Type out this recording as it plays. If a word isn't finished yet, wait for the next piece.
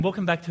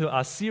Welcome back to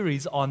our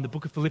series on the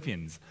book of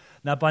Philippians.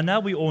 Now, by now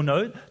we all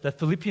know that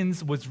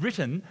Philippians was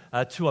written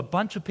to a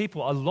bunch of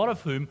people, a lot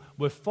of whom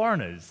were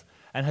foreigners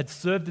and had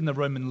served in the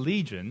Roman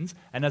legions,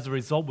 and as a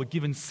result were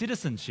given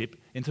citizenship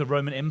into the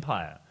Roman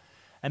Empire.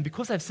 And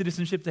because they have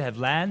citizenship, they have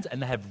lands and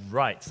they have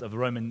rights of the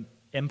Roman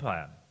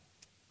Empire.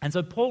 And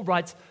so Paul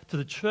writes to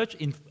the church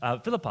in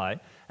Philippi,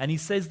 and he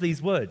says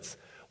these words: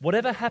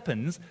 "Whatever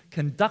happens,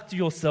 conduct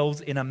yourselves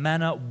in a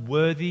manner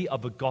worthy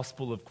of the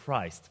gospel of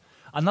Christ."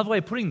 Another way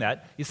of putting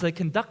that is to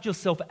conduct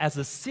yourself as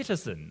a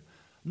citizen,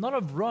 not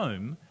of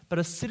Rome, but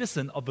a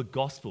citizen of the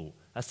gospel,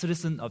 a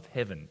citizen of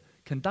heaven.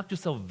 Conduct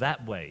yourself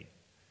that way.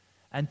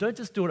 And don't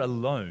just do it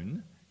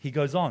alone. He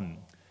goes on,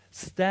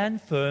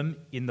 "Stand firm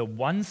in the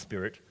one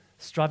spirit,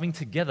 striving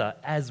together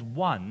as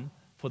one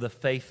for the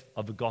faith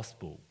of the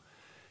gospel.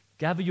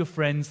 Gather your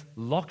friends,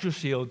 lock your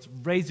shields,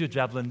 raise your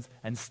javelins,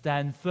 and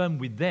stand firm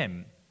with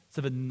them, so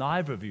that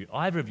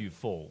either of you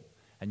fall,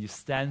 and you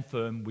stand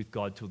firm with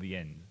God till the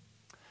end."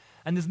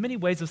 And there's many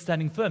ways of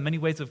standing firm, many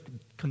ways of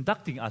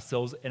conducting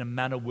ourselves in a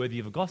manner worthy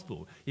of the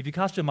gospel. If you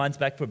cast your minds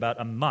back for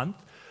about a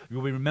month, you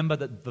will remember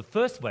that the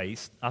first way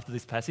after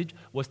this passage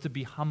was to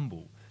be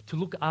humble, to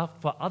look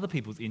out for other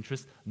people's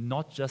interests,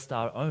 not just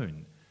our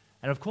own.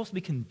 And of course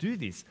we can do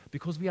this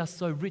because we are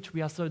so rich,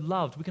 we are so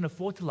loved, we can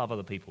afford to love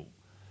other people.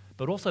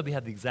 But also we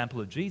have the example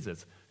of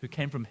Jesus, who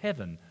came from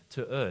heaven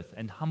to earth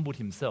and humbled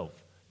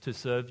himself to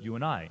serve you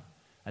and I.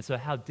 And so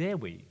how dare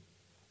we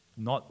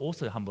not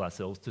also humble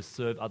ourselves to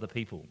serve other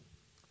people?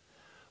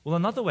 Well,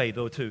 another way,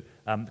 though, to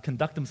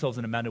conduct themselves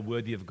in a manner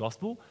worthy of the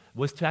gospel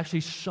was to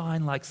actually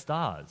shine like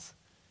stars.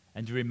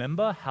 And do you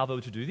remember how they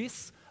were to do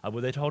this? Were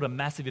they to hold a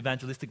massive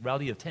evangelistic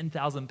rally of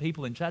 10,000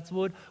 people in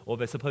Chatswood? Or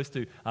they're supposed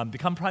to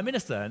become prime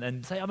minister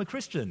and say, "I'm a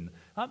Christian"?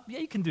 Yeah,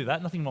 you can do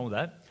that, nothing wrong with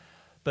that.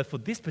 But for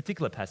this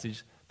particular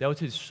passage, they were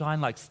to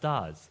shine like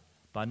stars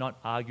by not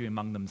arguing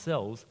among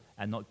themselves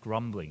and not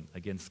grumbling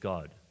against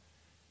God.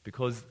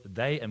 Because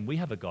they and we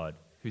have a God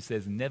who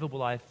says, "Never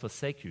will I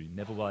forsake you,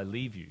 never will I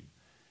leave you."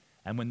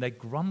 And when they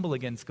grumble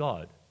against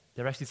God,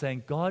 they're actually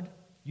saying, "God,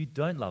 you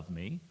don't love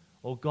me,"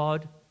 or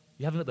 "God,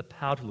 you haven't got the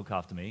power to look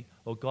after me,"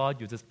 or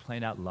 "God, you're just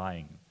plain out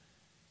lying."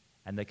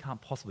 And they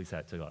can't possibly say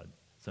it to God.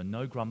 So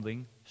no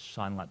grumbling,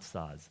 shine like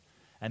stars.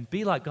 And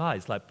be like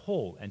guys like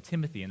Paul and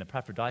Timothy and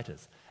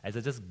Epaphroditus, as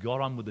they just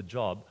got on with the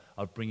job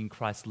of bringing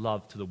Christ's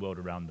love to the world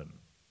around them.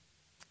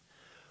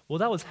 Well,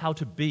 that was how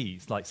to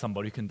be like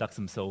somebody who conducts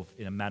himself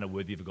in a manner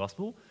worthy of the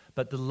gospel.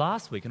 But the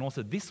last week and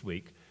also this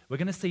week, we're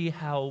going to see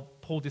how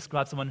Paul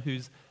describes someone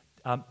who's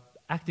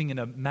acting in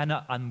a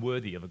manner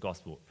unworthy of the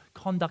gospel,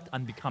 conduct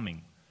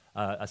unbecoming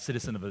a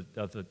citizen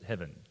of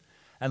heaven.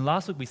 And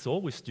last week we saw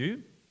with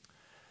Stu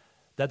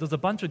that there was a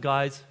bunch of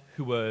guys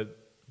who were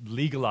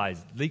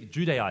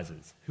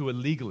Judaizers, who were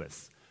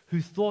legalists,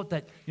 who thought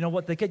that, you know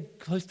what, they get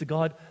close to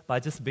God by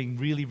just being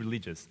really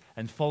religious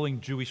and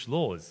following Jewish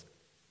laws.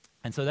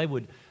 And so they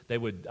would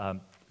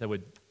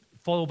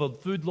follow the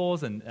food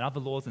laws and other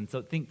laws, and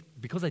so think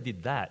because they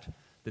did that,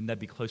 then they'd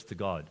be close to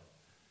God.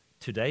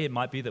 Today it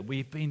might be that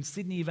we've been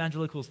Sydney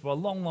evangelicals for a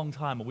long, long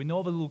time, or we know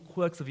all the little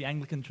quirks of the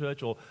Anglican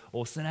Church or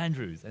St.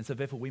 Andrews, and so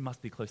therefore we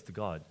must be close to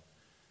God.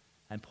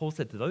 And Paul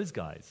said to those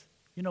guys,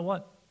 "You know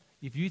what?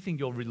 If you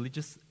think your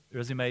religious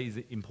resume is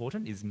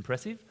important, is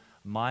impressive,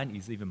 mine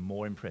is even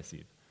more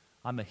impressive.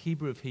 I'm a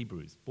Hebrew of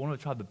Hebrews, born of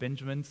the tribe of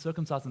Benjamin,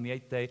 circumcised on the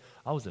 8th day.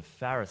 I was a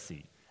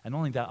Pharisee. And not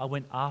only that, I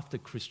went after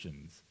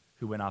Christians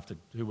who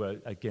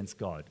were against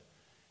God."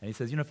 And he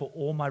says, "You know, for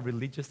all my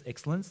religious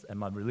excellence and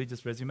my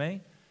religious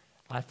resume,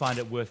 I find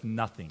it worth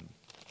nothing.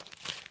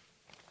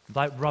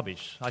 Like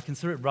rubbish. I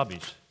consider it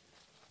rubbish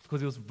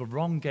because it was the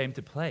wrong game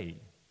to play.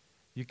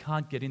 You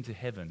can't get into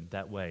heaven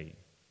that way."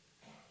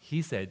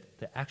 He said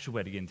the actual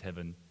way to get into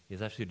heaven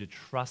is actually to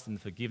trust in the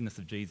forgiveness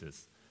of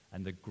Jesus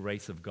and the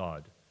grace of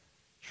God.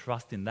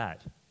 Trust in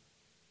that.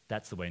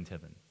 That's the way into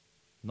heaven.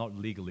 Not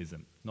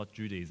legalism, not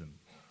Judaism.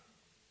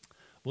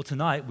 Well,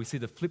 tonight we see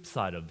the flip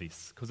side of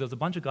this, because there's a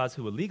bunch of guys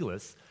who were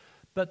legalists,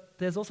 but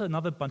there's also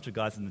another bunch of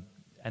guys, and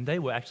they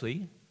were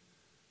actually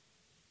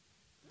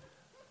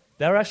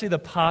the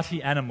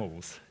party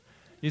animals.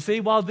 You see,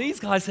 while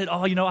these guys said,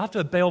 "Oh, you know, I have to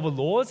obey all the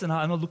laws, and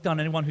I'm not look down on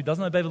anyone who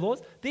doesn't obey the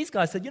laws," these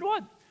guys said, "You know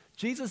what?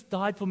 Jesus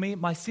died for me,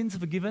 my sins are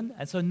forgiven,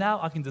 and so now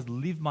I can just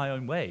live my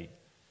own way."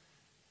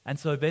 And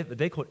so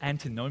they're called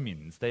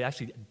antinomians. They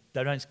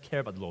don't care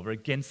about the law. They're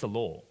against the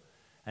law.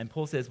 And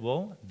Paul says,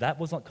 well, that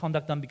was not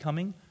conduct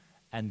unbecoming,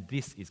 and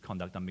this is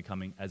conduct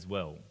unbecoming as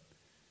well.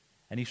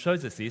 And he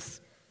shows us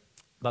this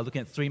by looking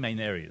at three main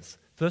areas.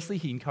 Firstly,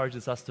 he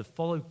encourages us to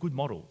follow good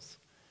models.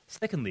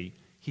 Secondly,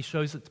 he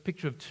shows us a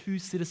picture of two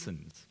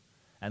citizens.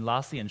 And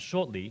lastly and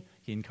shortly,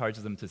 he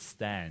encourages them to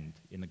stand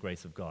in the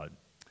grace of God.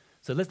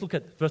 So let's look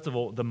at, first of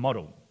all, the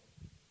model.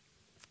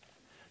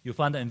 You'll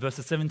find that in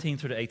verses 17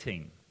 through to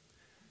 18.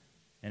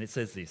 And it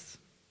says this: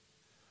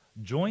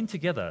 "Join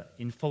together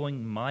in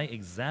following my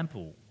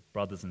example,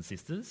 brothers and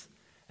sisters,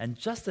 and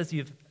just as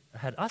you've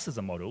had us as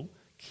a model,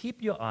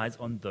 keep your eyes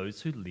on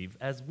those who live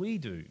as we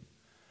do.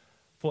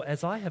 For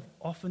as I have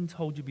often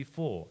told you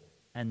before,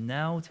 and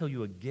now tell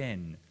you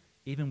again,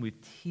 even with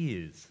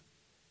tears,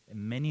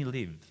 many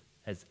lived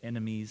as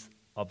enemies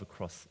of the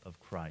cross of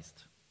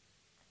Christ.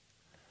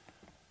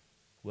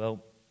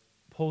 Well,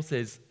 Paul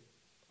says,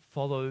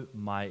 follow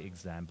my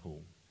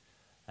example.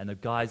 And the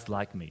guys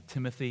like me,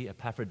 Timothy,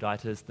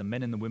 Epaphroditus, the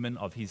men and the women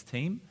of his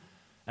team,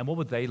 and what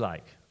were they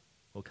like?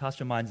 Well, cast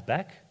your minds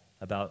back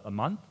about a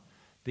month.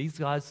 These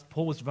guys,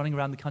 Paul was running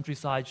around the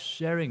countryside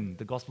sharing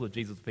the gospel of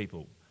Jesus with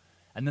people.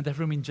 And then they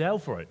threw him in jail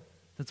for it.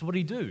 That's what did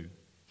he do?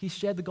 He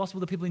shared the gospel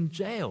with the people in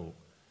jail.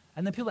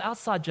 And then people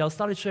outside jail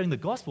started sharing the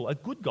gospel, a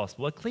good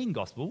gospel, a clean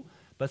gospel,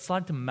 but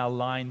started to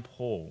malign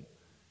Paul.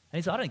 And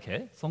he said, I don't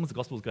care, as long as the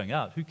gospel is going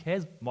out. Who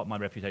cares what my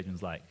reputation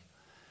is like?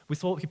 We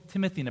saw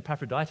Timothy and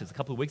Epaphroditus a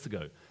couple of weeks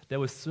ago. They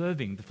were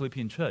serving the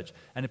Philippian church,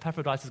 and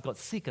Epaphroditus got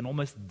sick and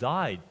almost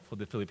died for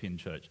the Philippian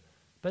church.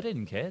 But they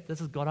didn't care. They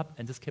just got up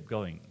and just kept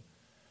going.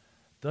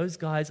 Those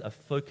guys are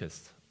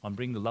focused on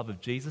bringing the love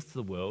of Jesus to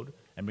the world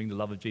and bringing the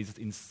love of Jesus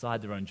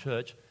inside their own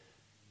church.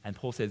 And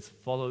Paul says,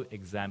 follow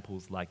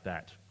examples like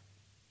that.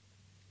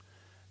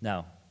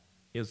 Now,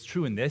 it was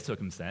true in their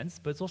circumstance,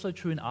 but it's also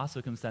true in our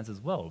circumstance as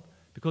well.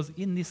 Because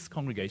in this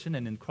congregation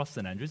and in Cross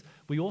St. Andrews,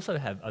 we also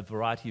have a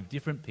variety of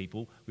different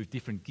people with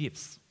different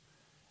gifts.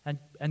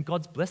 And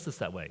God's blessed us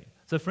that way.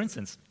 So for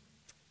instance,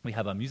 we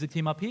have our music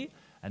team up here,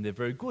 and they're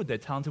very good. They're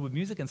talented with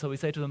music, and so we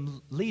say to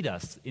them, lead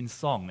us in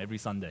song every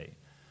Sunday.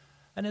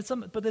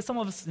 But there's some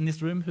of us in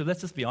this room who,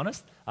 let's just be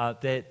honest,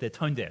 they're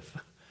tone deaf.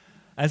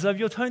 And so if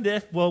you're tone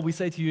deaf, well, we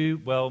say to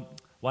you, well,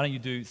 why don't you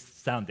do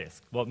sound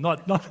desk? Well,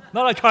 not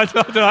a kind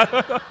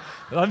of,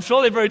 I'm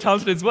sure they're very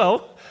talented as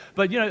well.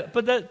 But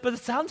the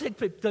sound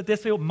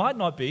desk people might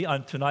not be.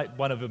 Tonight,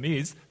 one of them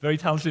is very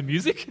talented in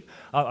music,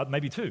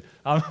 maybe two.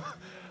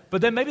 But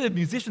then maybe the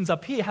musicians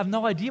up here have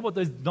no idea what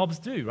those knobs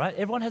do, right?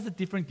 Everyone has a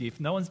different gift.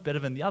 No one's better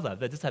than the other.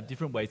 They just have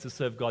different ways to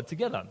serve God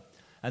together.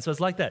 And so it's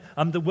like that.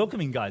 The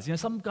welcoming guys.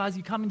 Some guys,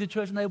 you come into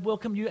church and they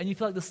welcome you and you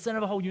feel like the center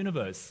of the whole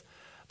universe.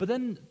 But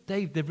then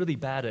they're really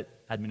bad at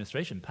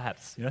administration,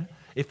 perhaps.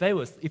 If they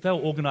were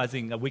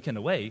organizing a weekend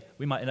away,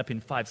 we might end up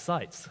in 5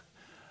 sites.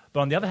 But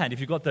on the other hand, if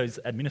you've got those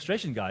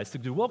administration guys to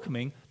do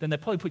welcoming, then they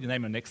probably put your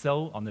name on an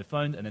Excel on their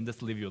phone and then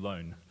just leave you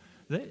alone.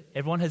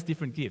 Everyone has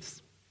different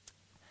gifts.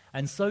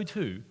 And so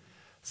too,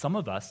 some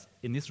of us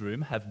in this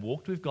room have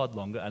walked with God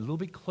longer and a little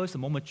bit closer,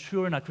 more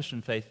mature in our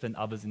Christian faith than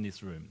others in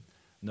this room.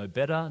 No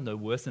better, no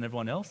worse than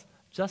everyone else,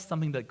 just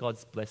something that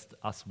God's blessed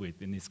us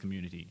with in this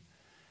community.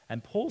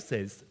 And Paul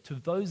says to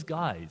those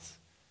guys,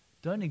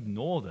 don't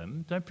ignore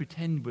them, don't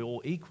pretend we're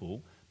all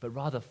equal, but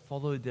rather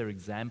follow their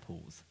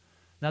examples.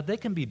 Now, they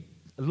can be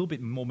a little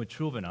bit more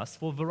mature than us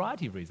for a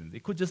variety of reasons.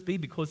 It could just be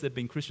because they've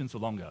been Christians for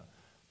longer.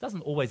 It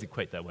doesn't always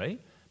equate that way,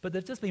 but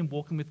they've just been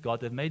walking with God,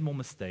 they've made more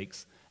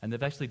mistakes, and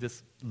they've actually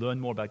just learned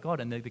more about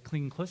God, and they're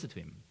clinging closer to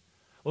Him.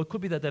 Or it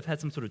could be that they've had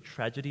some sort of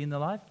tragedy in their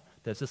life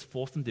that's just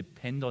forced them to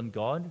depend on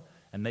God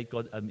and make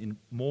God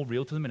more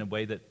real to them in a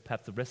way that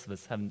perhaps the rest of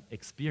us haven't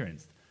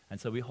experienced. And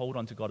so we hold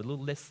on to God a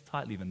little less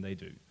tightly than they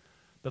do.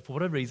 But for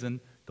whatever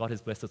reason, God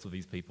has blessed us with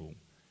these people.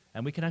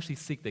 And we can actually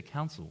seek their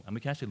counsel, and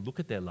we can actually look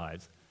at their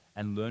lives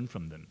and learn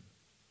from them.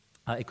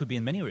 It could be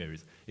in many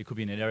areas. It could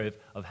be in an area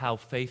of how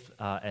faith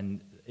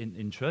and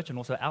in church and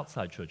also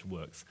outside church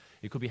works.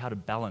 It could be how to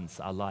balance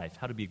our life,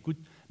 how to be a good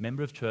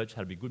member of church,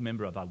 how to be a good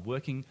member of our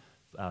working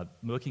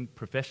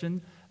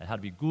profession, how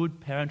to be a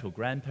good parent or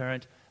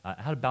grandparent,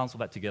 how to balance all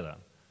that together.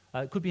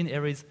 It could be in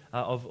areas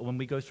of when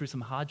we go through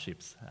some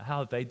hardships. How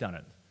have they done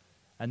it?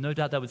 And no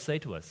doubt they would say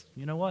to us,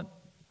 you know what?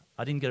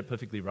 I didn't get it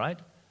perfectly right,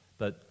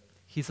 but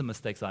here's some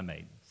mistakes I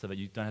made so that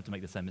you don't have to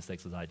make the same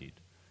mistakes as I did.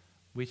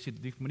 We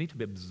need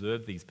to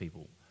observe these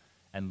people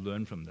and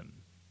learn from them,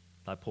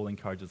 like Paul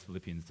encourages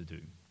Philippians to do.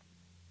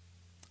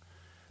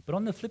 But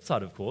on the flip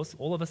side, of course,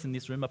 all of us in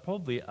this room are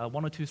probably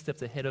 1 or 2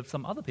 steps ahead of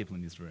some other people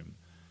in this room.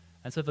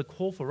 And so the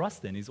call for us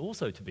then is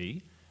also to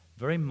be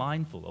very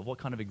mindful of what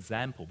kind of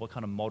example, what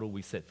kind of model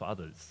we set for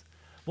others.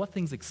 What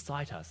things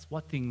excite us?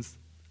 What things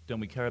don't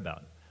we care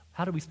about?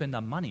 How do we spend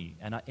our money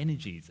and our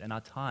energies and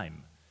our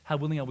time? How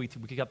willing are we to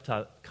give up to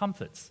our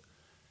comforts?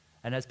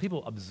 And as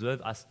people observe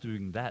us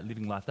doing that,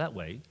 living life that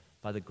way,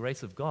 by the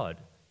grace of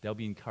God, they'll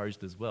be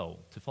encouraged as well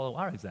to follow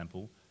our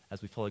example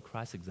as we follow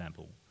Christ's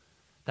example.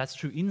 That's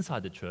true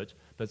inside the church,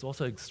 but it's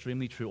also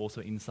extremely true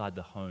also inside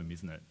the home,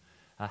 isn't it?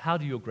 How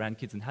do your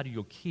grandkids and how do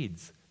your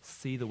kids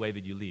see the way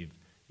that you live?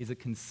 Is it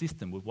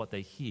consistent with what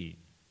they hear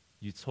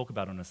you talk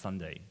about on a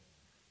Sunday?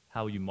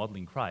 How are you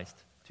modeling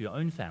Christ to your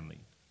own family,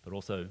 but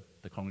also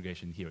the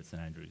congregation here at St.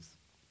 Andrews?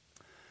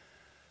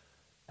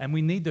 And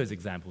we need those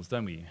examples,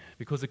 don't we?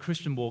 Because the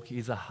Christian walk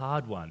is a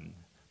hard one.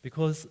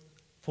 Because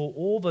for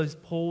all those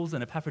Pauls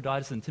and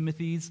Epaphroditus and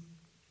Timothys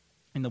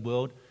in the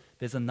world,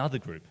 there's another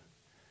group.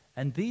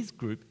 And this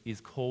group is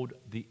called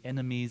the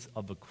enemies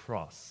of the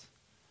cross.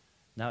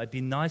 Now, it'd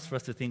be nice for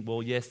us to think,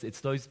 well, yes,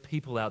 it's those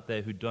people out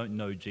there who don't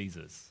know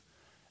Jesus.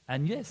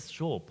 And yes,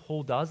 sure,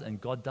 Paul does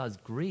and God does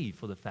grieve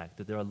for the fact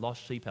that there are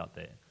lost sheep out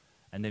there.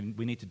 And then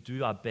we need to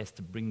do our best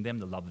to bring them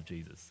the love of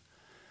Jesus.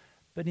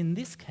 But in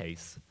this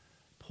case,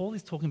 Paul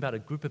is talking about a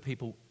group of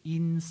people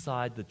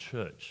inside the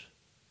church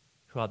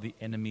who are the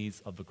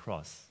enemies of the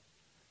cross.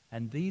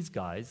 And these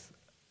guys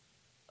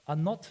are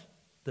not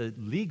the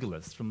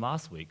legalists from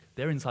last week.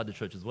 They're inside the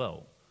church as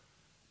well.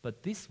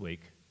 But this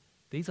week,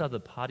 these are the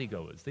party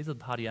goers. These are the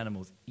party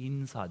animals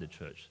inside the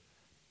church.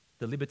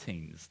 The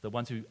libertines, the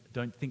ones who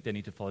don't think they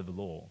need to follow the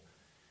law.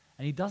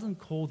 And he doesn't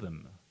call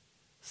them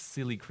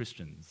silly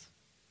Christians.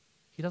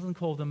 He doesn't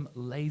call them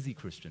lazy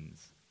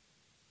Christians.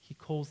 He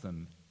calls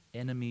them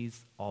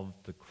enemies of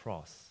the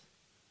cross.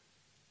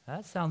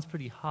 That sounds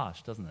pretty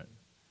harsh, doesn't it?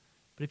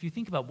 But if you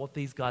think about what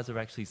these guys are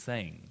actually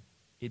saying,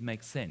 it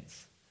makes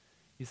sense.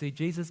 You see,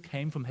 Jesus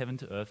came from heaven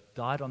to earth,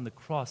 died on the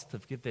cross to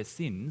forgive their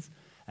sins,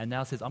 and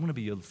now says, I'm going to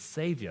be your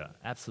savior,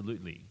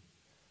 absolutely.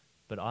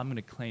 But I'm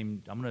going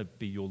to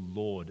be your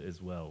Lord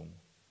as well.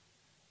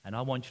 And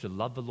I want you to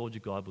love the Lord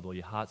your God with all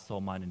your heart, soul,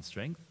 mind, and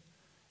strength.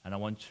 And I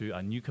want you,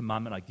 a new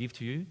commandment I give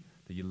to you,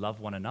 that you love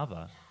one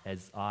another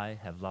as I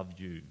have loved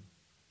you.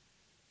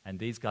 And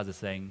these guys are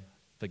saying,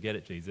 forget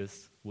it,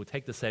 Jesus. We'll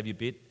take the savior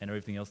bit and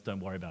everything else, don't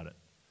worry about it.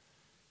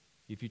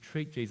 If you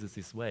treat Jesus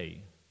this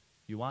way,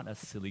 you aren't a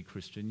silly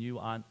Christian. You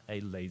aren't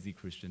a lazy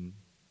Christian.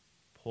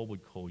 Paul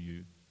would call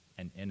you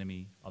an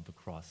enemy of the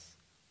cross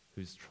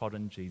who's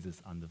trodden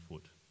Jesus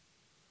underfoot.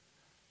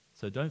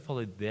 So don't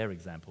follow their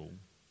example,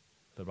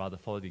 but rather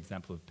follow the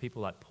example of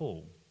people like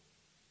Paul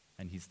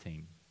and his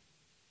team.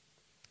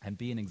 And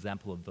be an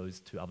example of those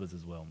to others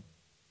as well.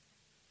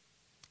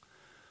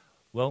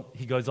 Well,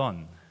 he goes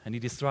on, and he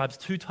describes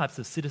two types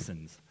of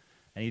citizens.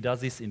 And he does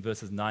this in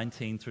verses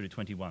 19 through to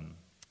 21.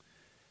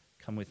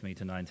 Come with me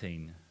to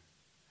 19.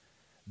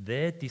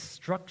 Their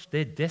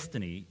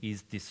destiny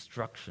is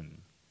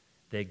destruction.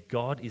 Their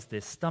God is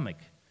their stomach,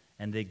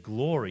 and their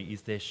glory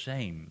is their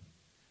shame.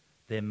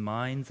 Their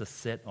minds are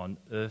set on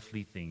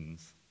earthly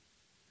things.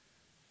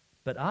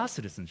 But our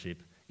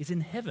citizenship is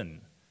in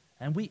heaven,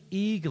 and we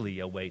eagerly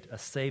await a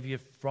Savior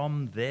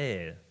from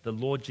there, the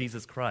Lord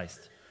Jesus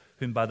Christ,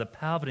 whom by the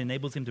power that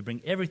enables him to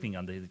bring everything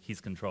under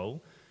his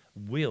control,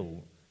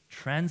 will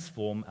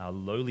transform our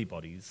lowly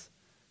bodies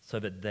so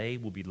that they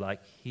will be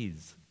like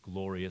his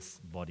glorious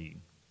body.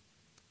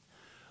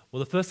 Well,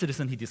 the first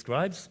citizen he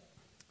describes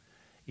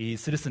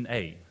is citizen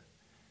A,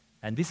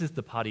 and this is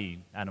the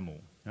party animal,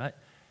 right?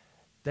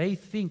 They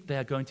think they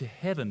are going to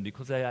heaven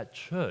because they are at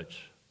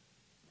church,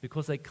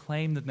 because they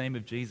claim the name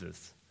of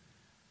Jesus.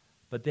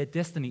 But their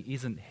destiny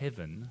isn't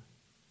heaven,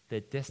 their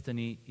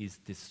destiny is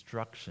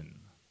destruction.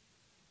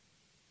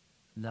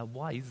 Now,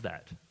 why is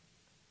that?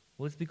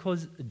 Well, it's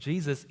because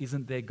Jesus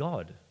isn't their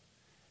God.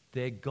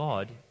 Their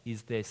God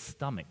is their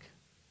stomach,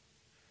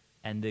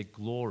 and their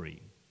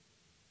glory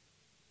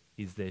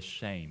is their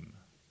shame.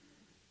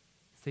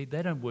 See,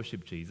 they don't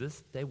worship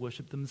Jesus, they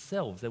worship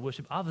themselves, they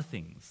worship other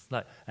things.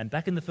 And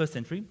back in the first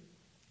century,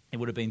 it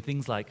would have been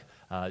things like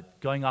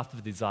going after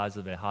the desires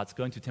of their hearts,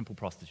 going to temple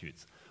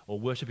prostitutes, or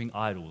worshipping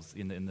idols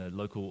in the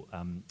local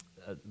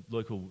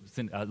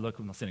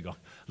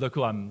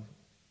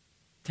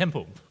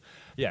temple.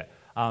 Yeah.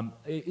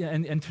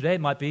 And today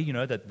it might be,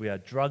 that we are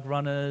drug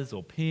runners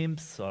or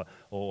pimps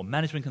or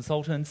management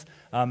consultants.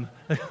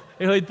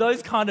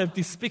 Those kind of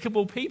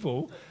despicable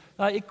people.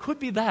 It could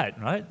be that,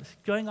 right?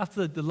 Going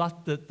after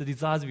the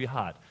desires of your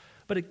heart.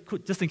 But it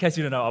could, just in case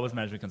you don't know, I was a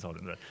management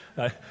consultant.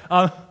 Right?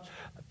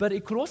 But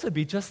it could also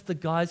be just the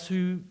guys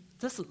who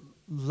just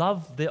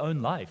love their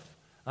own life.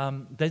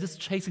 They're just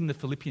chasing the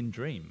Philippian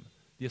dream,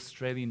 the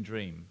Australian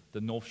dream,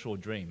 the North Shore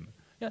dream.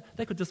 Yeah,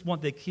 they could just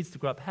want their kids to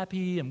grow up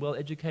happy and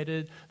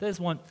well-educated. They just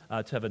want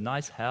to have a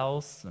nice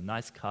house, a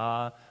nice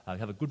car,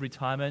 have a good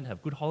retirement,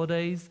 have good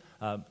holidays.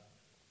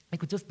 It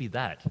could just be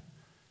that.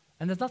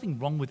 And there's nothing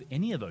wrong with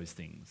any of those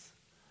things.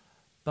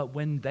 But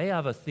when they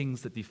are the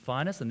things that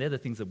define us and they're the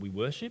things that we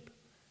worship,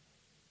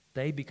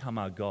 they become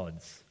our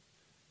gods.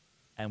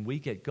 And we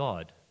get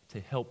God to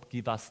help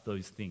give us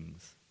those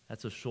things.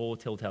 That's a sure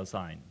telltale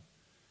sign.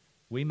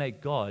 We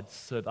make God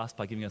serve us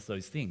by giving us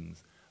those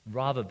things,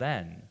 rather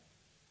than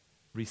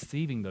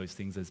receiving those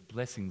things as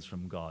blessings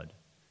from God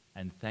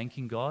and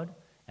thanking God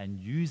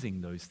and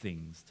using those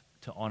things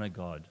to honor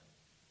God.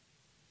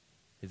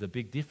 There's a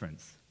big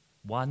difference.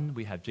 One,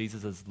 we have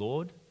Jesus as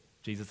Lord,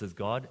 Jesus as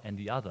God, and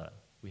the other,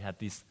 we have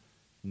this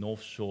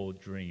North Shore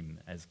dream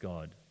as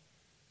God.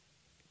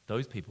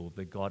 Those people,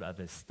 the God are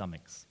their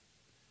stomachs.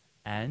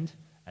 And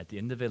at the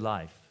end of their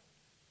life,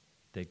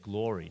 their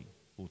glory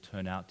will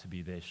turn out to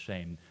be their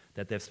shame.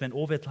 That they've spent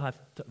all their life,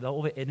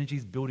 all their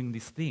energies building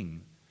this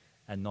thing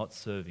and not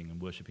serving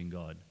and worshiping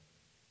God.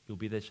 It'll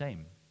be their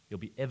shame. It'll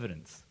be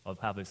evidence of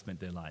how they've spent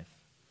their life.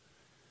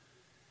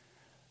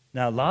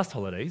 Now, last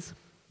holidays,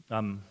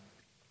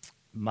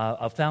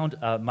 I found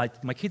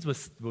my kids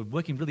were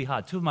working really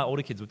hard. Two of my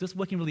older kids were just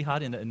working really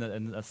hard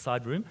in a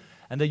side room,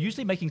 and they're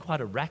usually making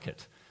quite a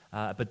racket.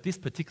 But this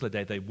particular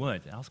day, they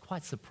weren't. And I was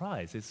quite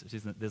surprised.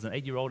 There's an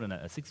 8-year-old and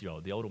a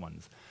 6-year-old, the older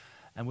ones.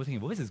 And we're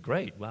thinking, well, this is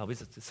great. Wow,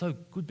 this is so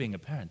good being a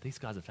parent. These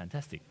guys are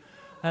fantastic.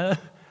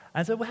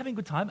 And so we're having a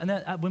good time. And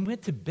then when we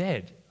went to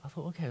bed, I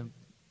thought, okay,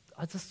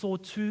 I just saw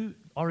 2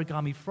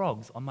 origami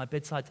frogs on my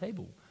bedside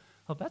table.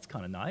 Oh, that's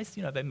kind of nice.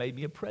 They made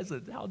me a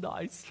present. How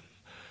nice.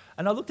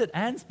 And I looked at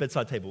Anne's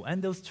bedside table,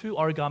 and there was 2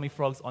 origami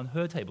frogs on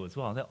her table as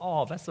well. And I thought,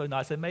 oh, that's so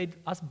nice. They made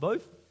us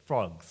both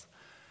frogs.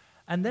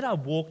 And then I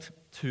walked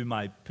to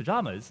my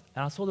pajamas,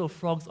 and I saw there were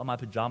frogs on my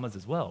pajamas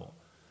as well.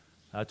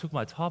 I took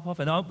my top off,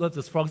 and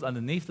there's frogs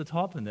underneath the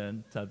top, and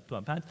then put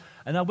my pants.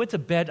 And I went to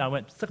bed,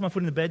 and stuck my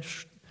foot in the bed,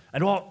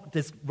 and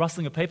there's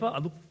rustling of paper.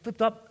 I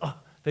flipped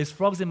up, there's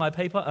frogs in my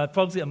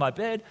frogs in my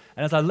bed,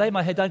 and as I lay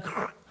my head down,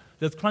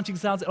 there's crunching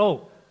sounds.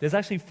 There's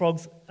actually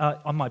frogs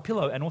on my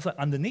pillow, and also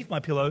underneath my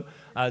pillow.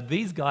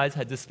 These guys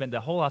had just spent their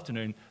whole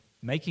afternoon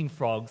making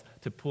frogs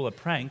to pull a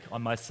prank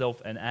on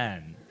myself and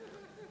Anne.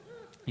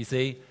 You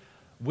see,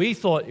 we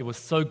thought it was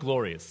so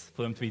glorious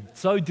for them to be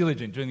so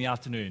diligent during the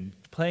afternoon,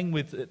 playing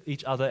with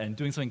each other and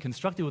doing something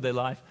constructive with their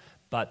life,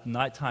 but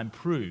nighttime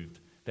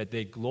proved that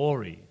their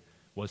glory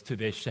was to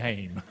their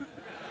shame.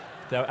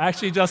 They were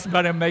actually just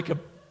about to make a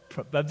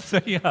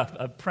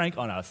prank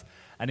on us,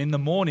 and in the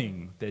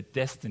morning, their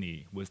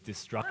destiny was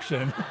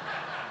destruction.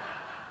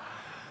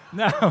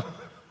 Now,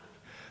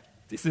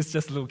 this is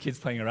just little kids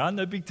playing around,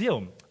 no big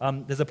deal.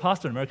 There's a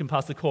pastor, an American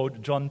pastor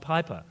called John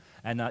Piper,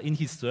 and in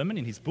his sermon,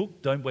 in his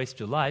book, Don't Waste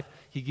Your Life,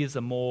 he gives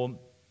a more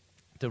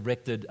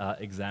directed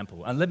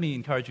example. And let me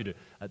encourage you to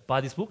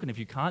buy this book, and if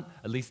you can't,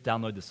 at least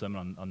download the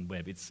sermon on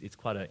web. It's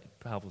quite a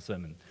powerful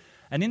sermon.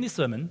 And in this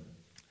sermon,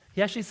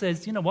 he actually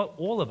says, you know what,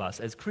 all of us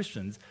as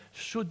Christians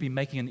should be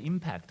making an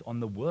impact on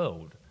the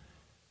world.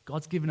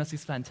 God's given us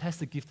this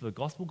fantastic gift of the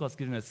gospel. God's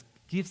given us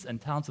gifts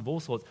and talents of all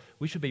sorts.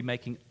 We should be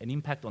making an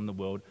impact on the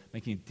world,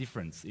 making a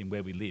difference in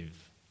where we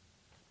live.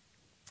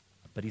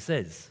 But he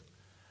says,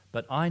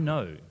 but I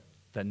know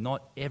that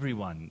not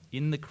everyone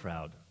in the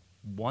crowd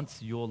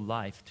wants your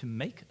life to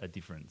make a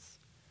difference.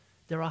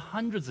 There are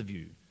hundreds of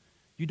you.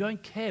 You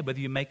don't care whether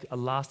you make a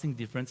lasting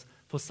difference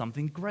for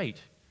something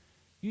great.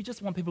 You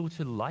just want people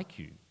to like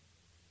you.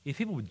 If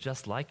people would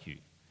just like you,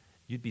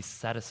 you'd be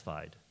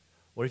satisfied.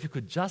 Or if you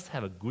could just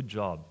have a good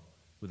job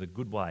with a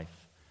good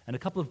wife and a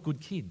couple of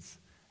good kids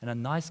and a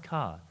nice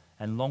car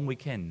and long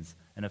weekends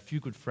and a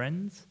few good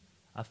friends,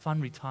 a fun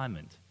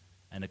retirement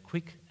and a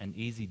quick and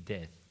easy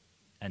death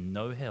and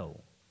no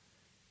hell.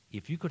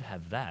 If you could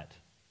have that,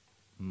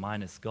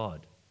 minus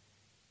God,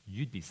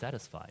 you'd be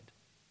satisfied.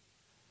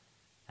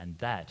 And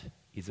that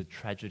is a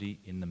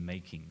tragedy in the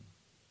making.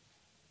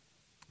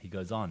 He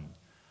goes on,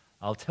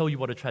 I'll tell you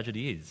what a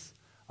tragedy is.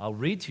 I'll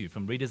read to you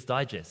from Reader's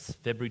Digest,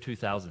 February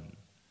 2000,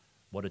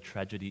 what a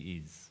tragedy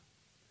is.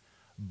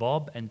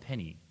 Bob and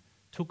Penny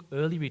took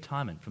early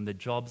retirement from their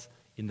jobs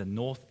in the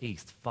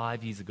Northeast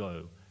 5 years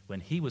ago when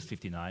he was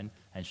 59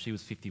 and she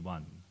was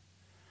 51.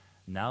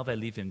 Now they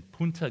live in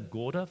Punta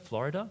Gorda,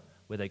 Florida,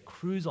 where they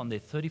cruise on their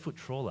 30-foot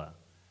trawler,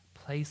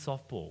 play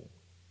softball,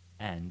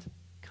 and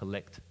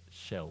collect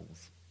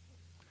shells.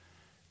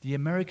 The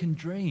American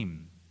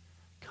dream.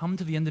 Come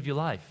to the end of your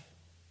life,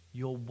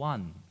 your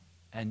one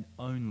and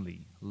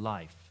only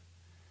life,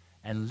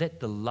 and let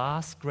the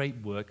last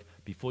great work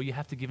before you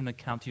have to give an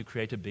account to your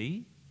Creator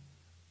be,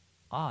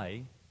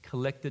 I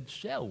collected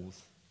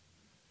shells.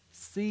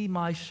 See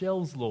my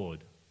shells,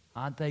 Lord.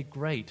 Aren't they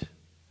great?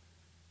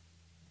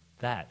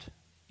 That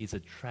is a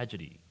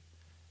tragedy.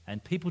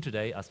 And people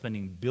today are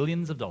spending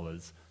billions of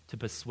dollars to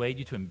persuade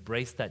you to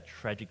embrace that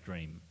tragic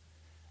dream.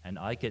 And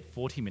I get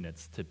 40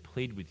 minutes to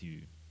plead with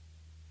you.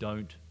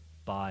 Don't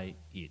buy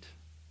it.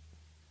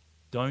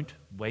 Don't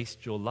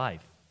waste your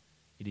life.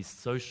 It is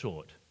so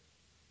short.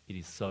 It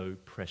is so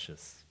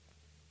precious.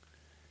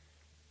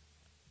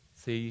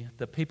 See,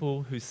 the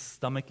people whose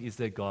stomach is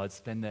their God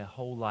spend their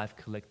whole life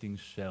collecting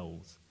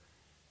shells.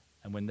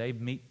 And when they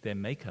meet their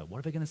maker, what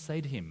are they going to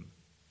say to him?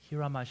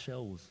 Here are my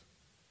shells.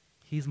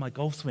 Here's my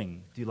golf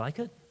swing. Do you like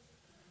it?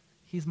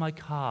 Here's my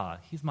car.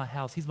 Here's my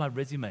house. Here's my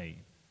resume.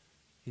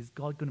 Is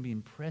God going to be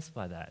impressed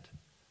by that?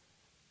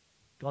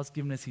 God's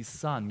given us his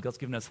son. God's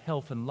given us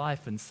health and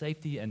life and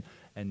safety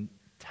and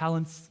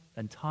talents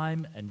and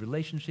time and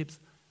relationships.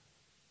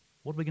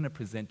 What are we going to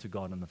present to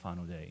God on the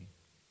final day?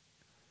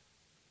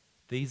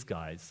 These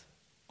guys,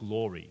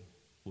 glory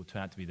will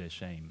turn out to be their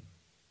shame.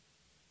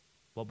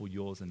 What will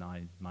yours and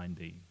mine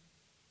be?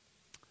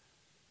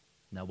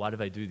 Now, why do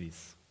they do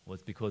this? Well,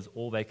 it's because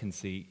all they can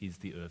see is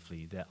the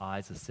earthly. Their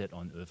eyes are set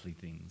on earthly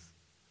things.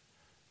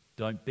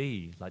 Don't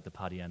be like the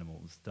party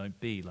animals. Don't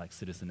be like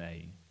Citizen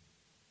A.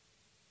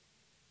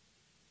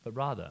 But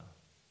rather,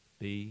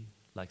 be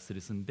like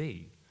Citizen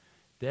B.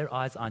 Their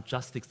eyes aren't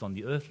just fixed on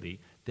the earthly.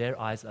 Their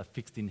eyes are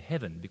fixed in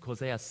heaven because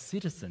they are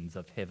citizens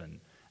of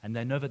heaven and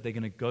they know that they're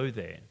going to go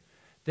there.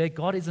 Their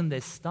God isn't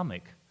their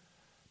stomach,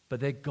 but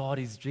their God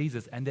is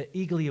Jesus, and they're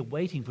eagerly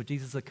awaiting for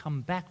Jesus to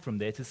come back from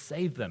there to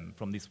save them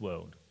from this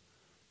world.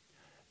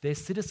 Their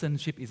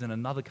citizenship is in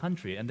another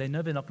country, and they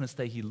know they're not going to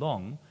stay here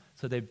long,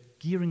 so they're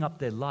gearing up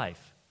their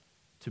life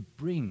to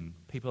bring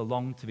people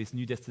along to this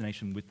new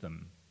destination with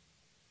them.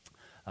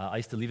 I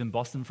used to live in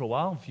Boston for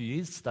a few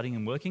years, studying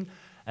and working,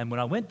 and when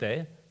I went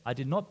there, I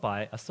did not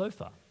buy a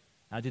sofa.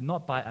 I did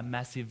not buy a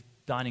massive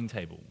dining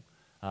table.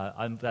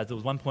 There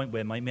was one point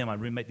where me and my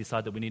roommate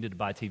decided that we needed to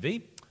buy a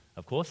TV.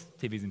 Of course,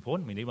 TV is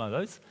important, we need one of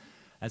those.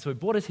 And so we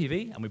bought a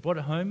TV, and we brought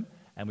it home,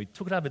 and we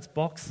took it out of its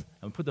box,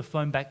 and we put the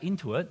phone back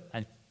into it,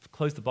 and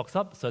closed the box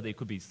up so that it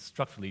could be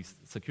structurally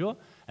secure,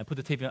 and put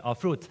the TV, I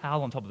threw a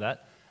towel on top of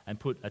that, and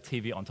put a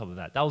TV on top of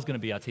that. That was going to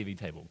be our TV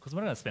table, because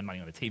we're not going to spend money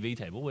on a TV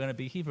table. We're going to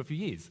be here for a few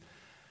years.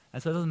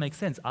 And so it doesn't make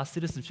sense. Our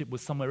citizenship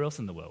was somewhere else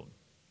in the world,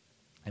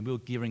 and we were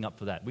gearing up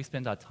for that. We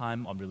spent our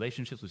time on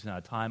relationships. We spent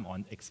our time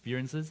on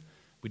experiences.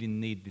 We didn't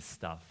need this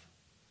stuff.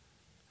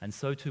 And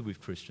so too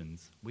with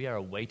Christians. We are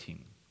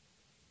awaiting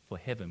for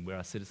heaven where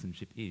our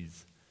citizenship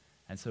is.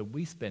 And so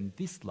we spend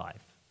this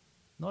life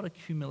not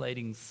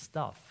accumulating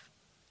stuff,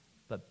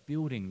 but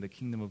building the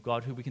kingdom of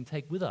God, who we can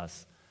take with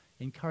us,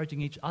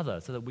 encouraging each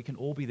other so that we can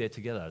all be there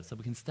together, so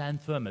we can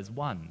stand firm as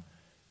one.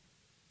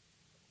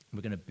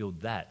 We're going to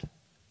build that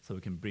so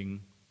we can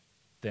bring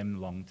them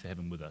along to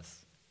heaven with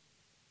us.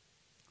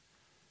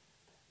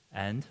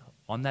 And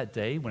on that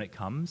day, when it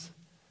comes,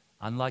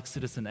 unlike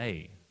Citizen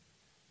A,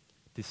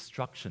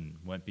 destruction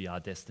won't be our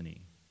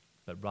destiny,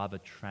 but rather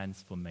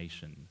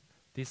transformation.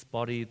 This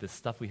body, the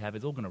stuff we have,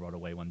 is all going to rot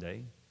away one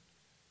day,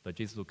 but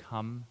Jesus will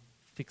come,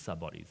 fix our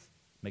bodies,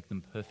 make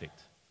them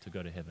perfect to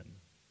go to heaven.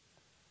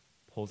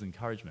 Paul's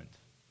encouragement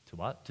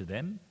to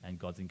them, and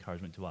God's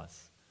encouragement to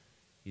us,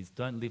 is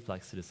don't live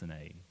like Citizen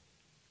A,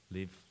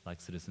 live like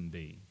Citizen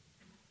B.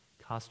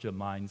 Cast your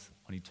minds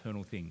on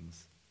eternal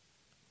things.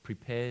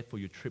 Prepare for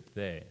your trip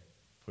there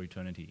for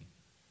eternity,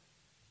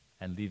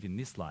 and live in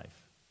this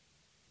life,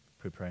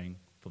 preparing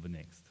for the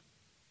next.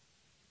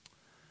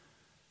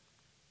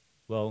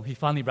 Well, he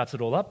finally wraps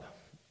it all up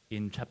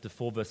in chapter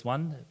 4, verse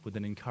 1, with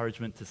an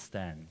encouragement to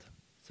stand.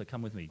 So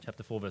come with me,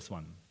 chapter 4, verse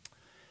 1.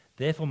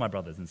 Therefore, my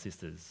brothers and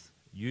sisters,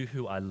 you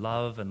who I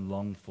love and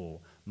long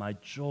for, my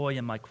joy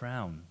and my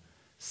crown,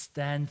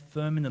 stand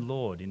firm in the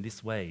Lord in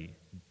this way,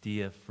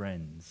 dear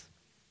friends.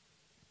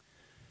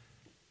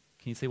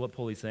 Can you see what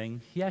Paul is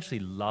saying? He actually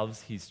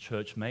loves his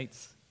church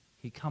mates.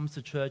 He comes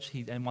to church,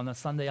 and on a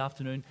Sunday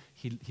afternoon,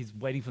 he's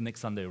waiting for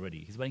next Sunday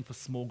already. He's waiting for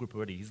small group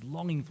already. He's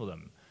longing for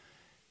them.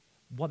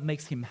 What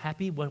makes him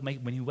happy,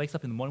 when he wakes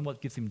up in the morning,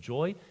 what gives him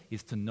joy,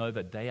 is to know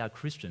that they are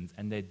Christians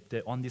and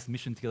they're on this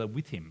mission together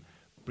with him,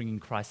 bringing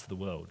Christ to the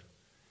world.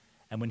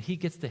 And when he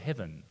gets to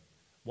heaven,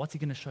 what's he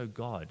going to show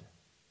God?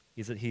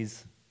 Is it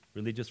his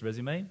religious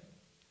resume?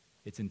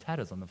 It's in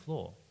tatters on the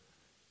floor.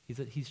 Is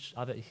it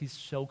his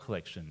shell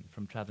collection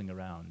from traveling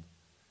around?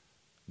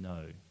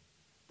 No.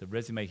 The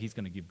resume he's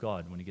going to give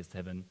God when he gets to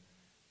heaven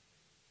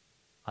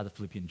are the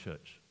Philippian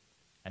church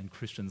and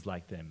Christians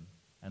like them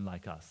and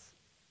like us.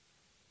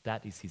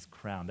 That is his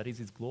crown. That is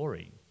his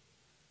glory.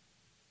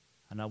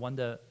 And I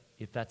wonder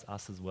if that's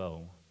us as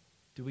well.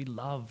 Do we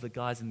love the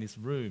guys in this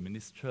room, in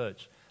this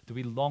church? Do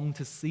we long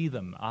to see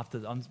them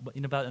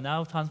in about an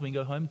hour times when you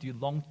go home? Do you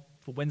long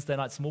for Wednesday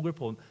night small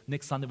group or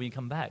next Sunday when you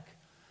come back?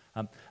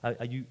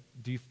 Are you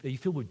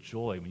filled with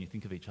joy when you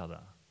think of each other?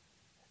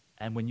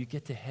 And when you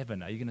get to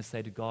heaven, are you going to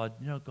say to God,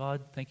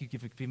 God, thank you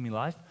for giving me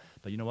life,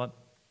 but you know what?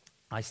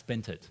 I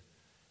spent it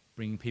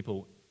bringing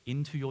people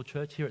into your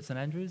church here at St.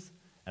 Andrews,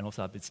 and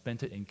also I've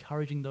spent it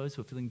encouraging those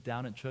who are feeling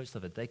down at church so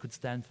that they could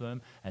stand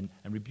firm, and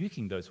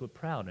rebuking those who are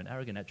proud and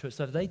arrogant at church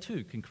so that they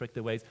too can correct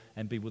their ways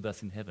and be with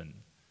us in heaven.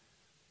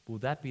 Will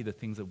that be the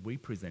things that we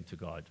present to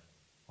God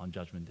on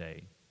Judgment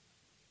Day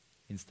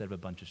instead of a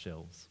bunch of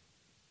shells?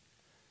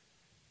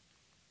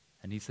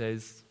 And he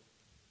says,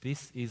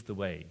 this is the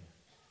way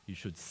you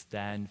should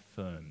stand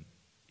firm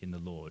in the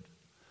Lord.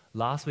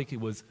 Last week it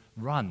was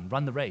run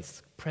the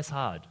race, press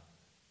hard.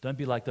 Don't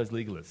be like those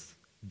legalists,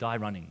 die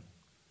running.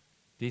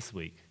 This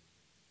week,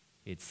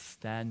 it's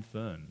stand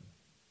firm.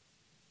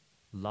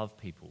 Love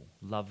people,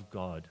 love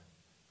God,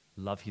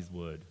 love his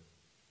word,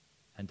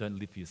 and don't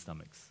live for your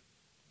stomachs.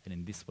 And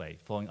in this way,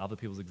 following other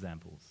people's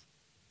examples,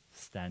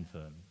 stand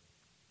firm.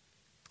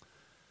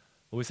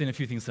 Well, we've seen a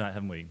few things tonight,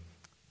 haven't we?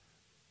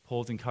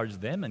 Paul's encouraged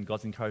them, and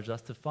God's encouraged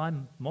us to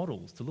find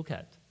models to look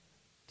at,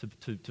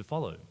 to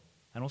follow,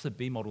 and also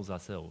be models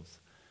ourselves.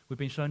 We've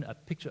been shown a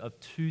picture of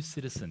two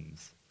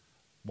citizens,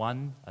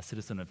 one a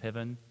citizen of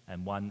heaven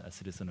and one a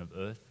citizen of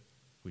earth,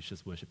 which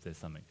just worships their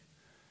stomach.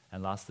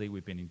 And lastly,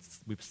 we've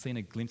seen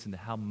a glimpse into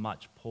how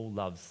much Paul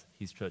loves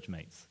his church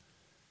mates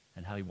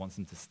and how he wants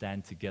them to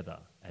stand together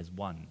as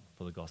one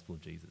for the gospel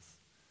of Jesus.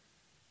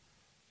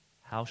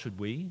 How should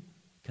we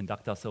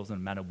conduct ourselves in a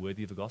manner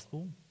worthy of the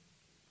gospel?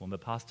 Well, in the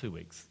past 2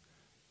 weeks,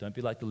 don't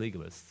be like the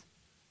legalists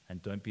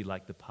and don't be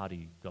like the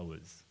party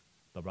goers,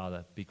 but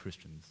rather be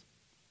Christians.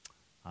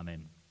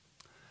 Amen.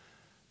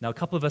 Now, a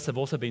couple of us have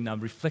also been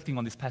reflecting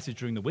on this passage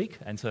during the week,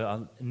 and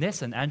so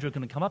Ness and Andrew are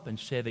going to come up and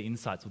share their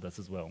insights with us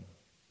as well.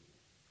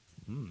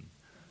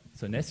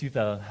 So, Ness, you've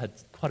had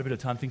quite a bit of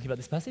time thinking about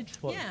this passage.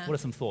 What are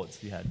some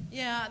thoughts you had?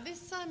 Yeah,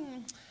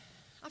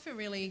 I feel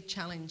really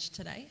challenged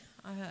today.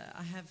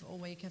 I have all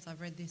week as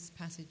I've read this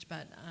passage,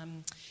 but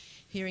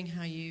hearing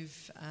how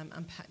you've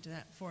unpacked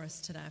that for us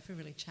today, I feel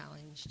really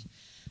challenged.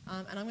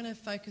 And I'm going to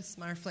focus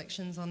my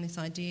reflections on this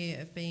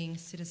idea of being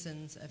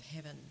citizens of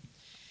heaven.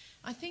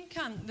 I think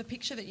the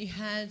picture that you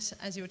had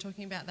as you were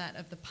talking about that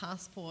of the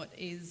passport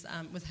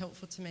was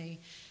helpful to me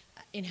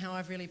in how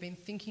I've really been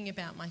thinking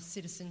about my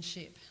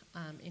citizenship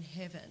in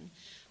heaven.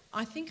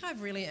 I think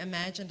I've really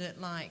imagined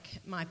it like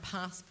my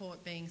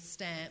passport being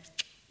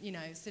stamped,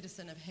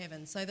 citizen of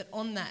heaven, so that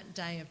on that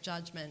day of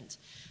judgment,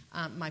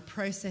 my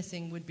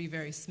processing would be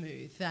very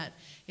smooth, that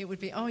it would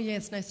be, oh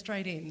yes, no,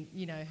 straight in,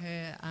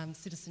 her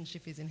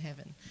citizenship is in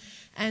heaven.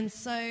 And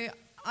so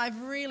I've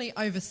really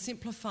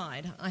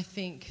oversimplified, I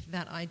think,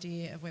 that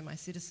idea of where my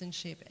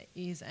citizenship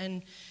is,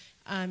 and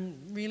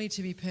really,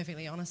 to be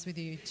perfectly honest with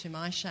you, to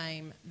my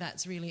shame,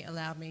 that's really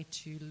allowed me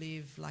to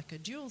live like a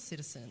dual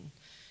citizen,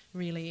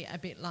 really a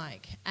bit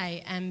like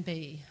A and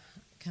B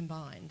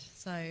combined.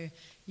 So,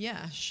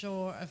 yeah,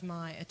 sure of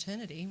my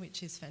eternity,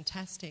 which is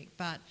fantastic,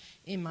 but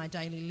in my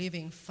daily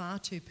living, far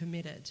too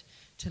permitted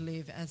to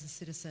live as a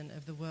citizen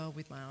of the world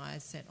with my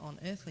eyes set on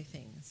earthly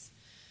things.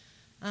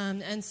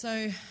 And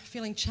so,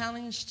 feeling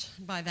challenged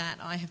by that,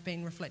 I have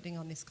been reflecting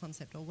on this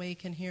concept all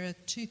week, and here are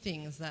two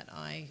things that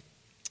I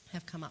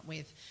have come up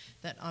with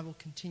that I will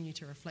continue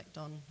to reflect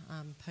on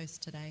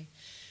post today.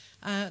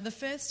 The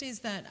first is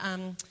that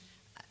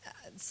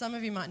some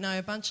of you might know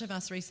a bunch of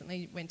us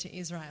recently went to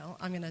Israel.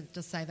 I'm going to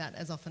just say that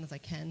as often as I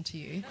can to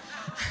you.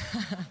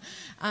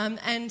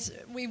 And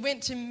we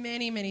went to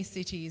many, many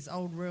cities,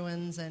 old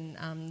ruins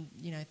and,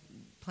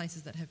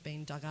 places that have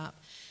been dug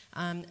up.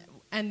 And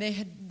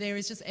there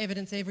is just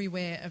evidence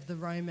everywhere of the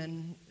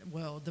Roman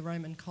world, the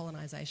Roman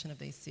colonisation of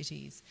these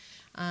cities.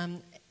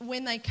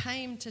 When they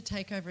came to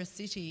take over a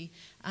city,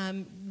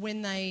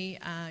 when they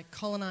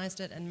colonised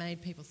it and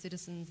made people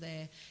citizens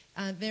there,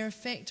 their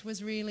effect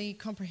was really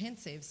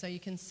comprehensive. So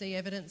you can see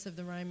evidence of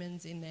the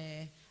Romans in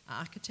their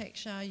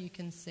architecture, you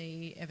can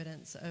see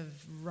evidence of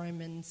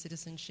Roman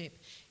citizenship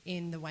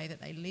in the way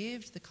that they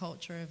lived, the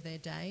culture of their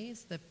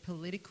days, the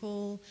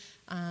political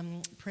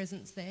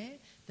presence there,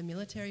 the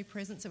military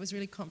presence. It was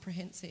really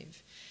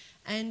comprehensive.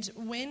 And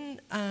when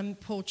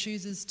Paul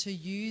chooses to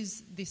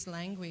use this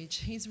language,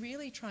 he's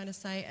really trying to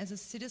say, as a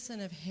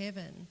citizen of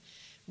heaven,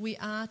 we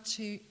are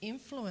to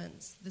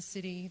influence the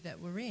city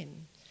that we're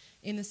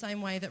in the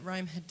same way that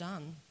Rome had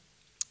done.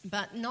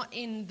 But not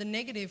in the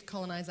negative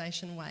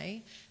colonisation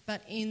way,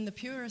 but in the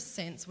purest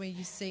sense where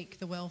you seek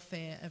the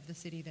welfare of the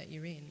city that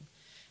you're in.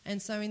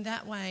 And so in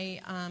that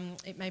way,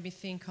 it made me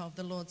think of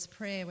the Lord's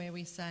Prayer where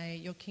we say,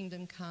 your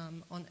kingdom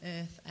come on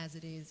earth as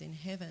it is in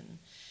heaven.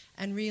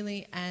 And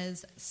really,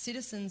 as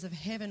citizens of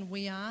heaven,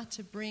 we are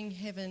to bring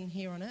heaven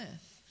here on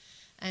earth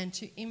and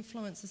to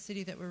influence the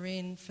city that we're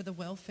in for the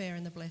welfare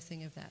and the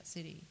blessing of that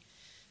city.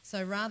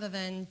 So rather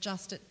than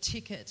just a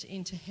ticket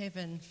into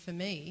heaven for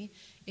me,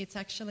 it's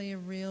actually a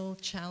real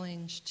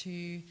challenge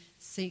to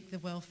seek the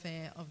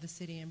welfare of the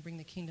city and bring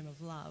the kingdom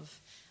of love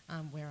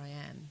where I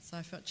am. So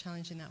I felt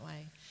challenged in that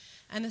way.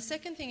 And the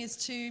second thing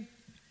is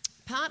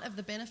part of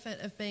the benefit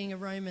of being a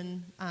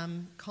Roman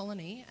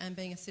colony and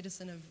being a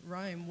citizen of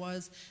Rome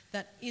was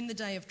that in the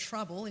day of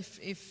trouble,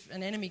 if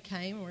an enemy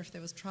came or if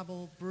there was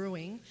trouble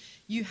brewing,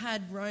 you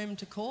had Rome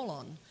to call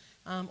on.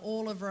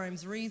 All of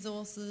Rome's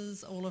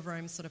resources, all of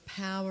Rome's sort of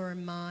power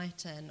and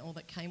might and all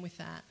that came with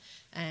that,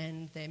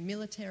 and their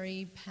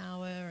military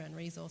power and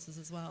resources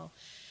as well.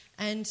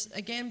 And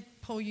again,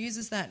 Paul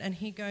uses that and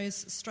he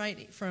goes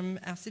straight from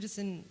our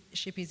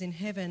citizenship is in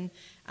heaven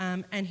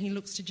and he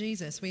looks to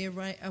Jesus. We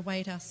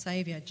await our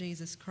Saviour,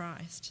 Jesus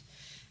Christ.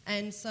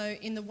 And so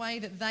in the way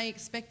that they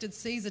expected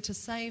Caesar to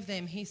save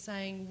them, he's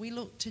saying, we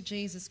look to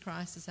Jesus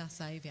Christ as our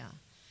Saviour.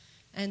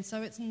 And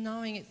so it's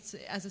knowing it's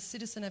as a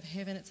citizen of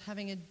heaven, it's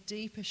having a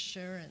deep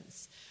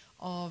assurance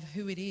of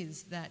who it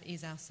is that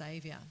is our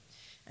Saviour.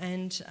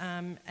 And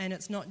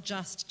it's not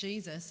just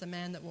Jesus, a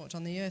man that walked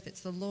on the earth,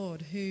 it's the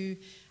Lord who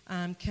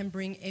can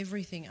bring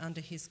everything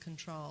under his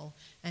control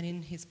and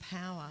in his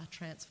power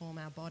transform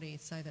our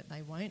bodies so that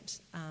they won't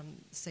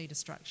see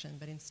destruction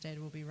but instead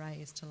will be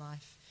raised to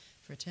life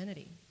for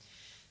eternity.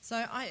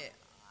 So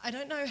I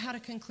don't know how to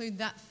conclude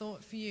that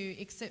thought for you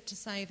except to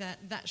say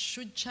that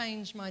should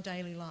change my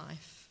daily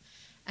life.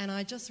 And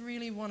I just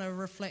really want to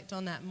reflect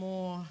on that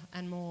more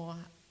and more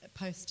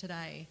post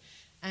today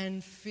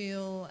and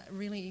feel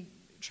really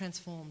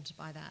transformed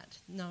by that,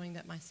 knowing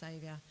that my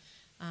Saviour,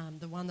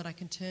 the one that I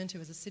can turn to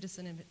as a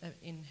citizen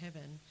in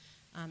heaven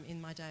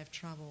in my day of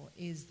trouble,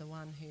 is the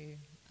one who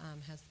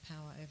has the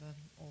power over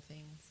all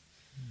things.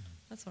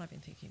 That's what I've been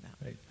thinking about.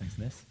 Great, thanks,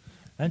 Ness.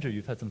 Andrew,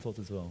 you've had some thoughts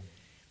as well.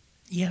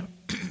 Yeah,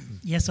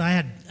 yes, I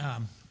had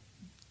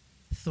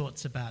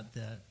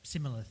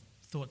similar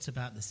thoughts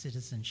about the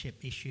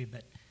citizenship issue,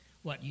 but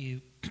what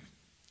you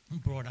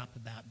brought up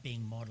about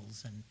being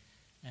models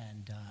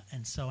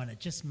and so on, it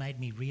just made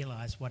me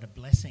realise what a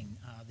blessing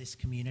this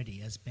community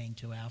has been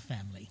to our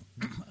family,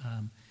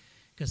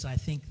 because I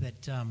think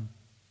that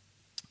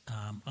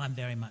I'm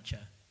very much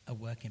a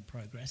work in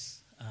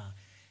progress,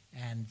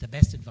 and the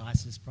best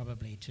advice is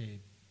probably to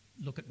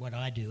look at what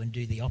I do and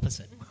do the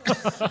opposite.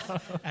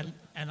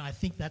 and I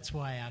think that's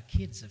why our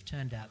kids have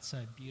turned out so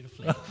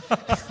beautifully,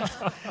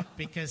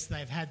 because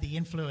they've had the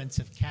influence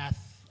of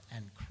Kath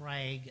and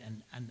Craig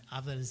and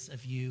others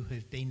of you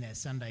who've been their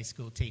Sunday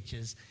school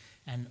teachers,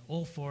 and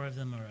all four of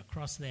them are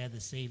across there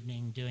this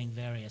evening doing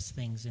various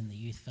things in the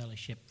youth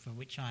fellowship, for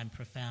which I'm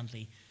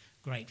profoundly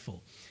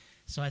grateful.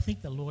 So I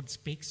think the Lord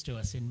speaks to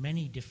us in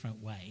many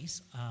different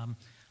ways.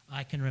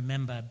 I can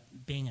remember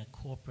being a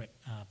corporate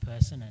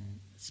person and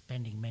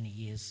spending many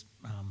years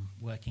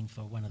working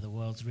for one of the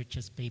world's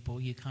richest people.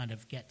 You kind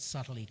of get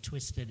subtly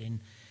twisted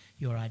in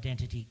your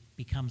identity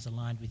becomes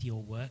aligned with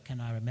your work.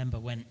 And I remember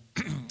when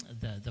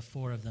the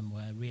four of them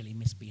were really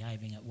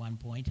misbehaving at one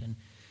point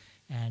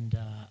and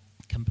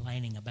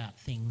complaining about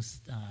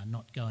things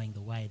not going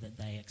the way that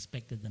they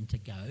expected them to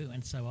go.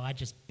 And so I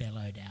just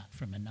bellowed out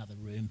from another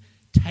room,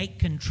 "Take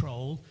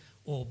control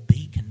or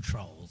be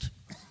controlled."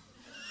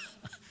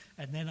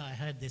 And then I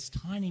heard this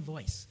tiny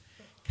voice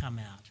come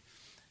out.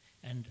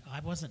 And I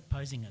wasn't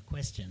posing a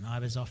question, I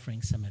was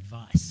offering some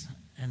advice.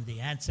 And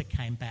the answer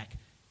came back,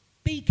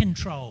 "Be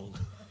controlled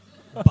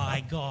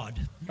by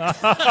God."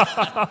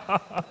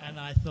 And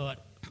I thought,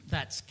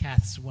 that's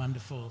Kath's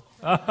wonderful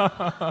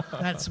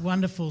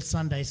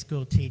Sunday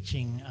school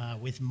teaching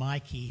with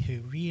Mikey, who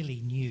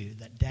really knew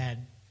that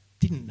Dad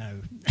didn't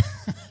know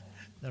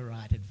the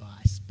right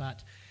advice.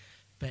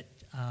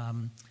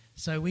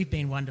 So we've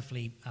been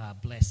wonderfully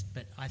blessed.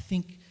 But I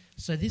think,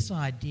 so this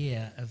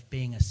idea of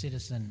being a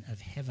citizen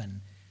of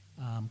heaven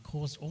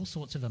caused all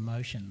sorts of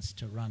emotions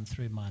to run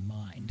through my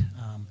mind.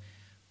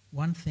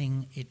 One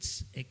thing,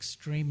 it's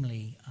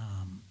extremely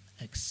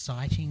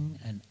exciting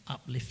and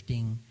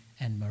uplifting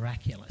and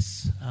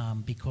miraculous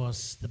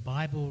because the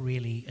Bible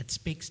really, it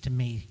speaks to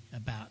me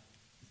about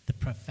the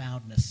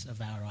profoundness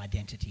of our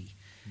identity.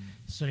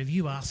 So if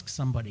you ask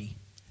somebody,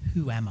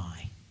 "Who am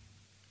I?"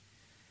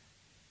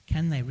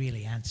 can they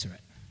really answer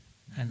it?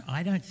 And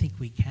I don't think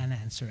we can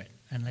answer it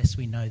unless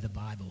we know the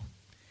Bible,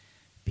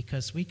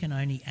 because we can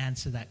only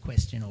answer that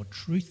question or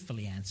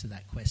truthfully answer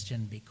that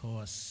question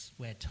because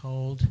we're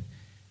told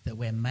that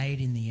we're made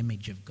in the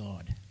image of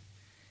God,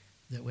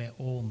 that we're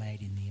all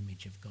made in the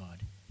image of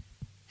God.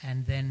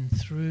 And then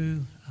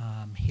through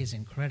his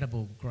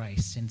incredible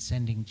grace in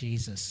sending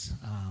Jesus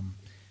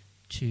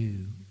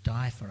to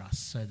die for us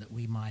so that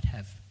we might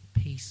have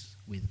peace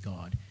with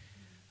God,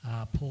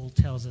 Paul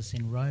tells us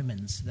in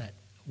Romans that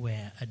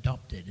we're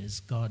adopted as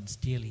God's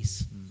dearly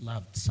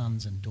loved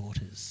sons and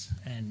daughters.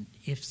 And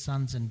if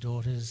sons and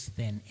daughters,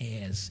 then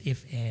heirs.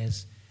 If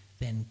heirs,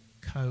 then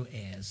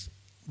co-heirs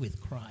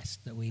with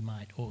Christ, that we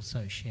might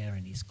also share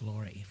in his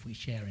glory if we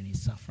share in his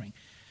suffering.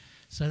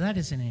 So that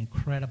is an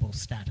incredible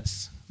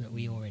status that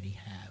we already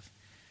have.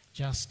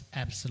 Just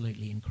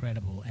absolutely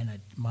incredible.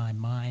 And my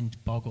mind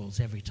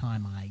boggles every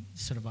time I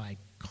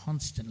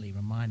constantly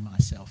remind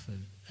myself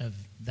of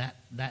that.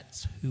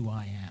 That's who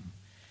I am.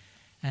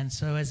 And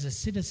so as a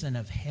citizen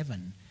of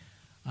heaven,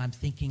 I'm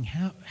thinking,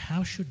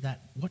 what should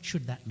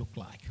that look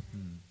like?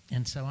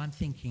 And so I'm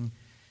thinking,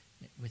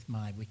 with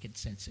my wicked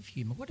sense of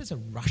humour, what does a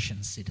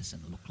Russian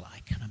citizen look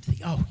like? And I'm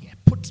thinking,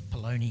 puts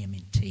polonium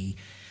in tea,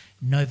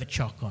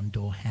 Novichok on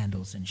door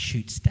handles and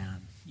shoots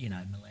down,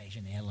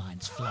 Malaysian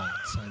Airlines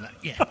flights.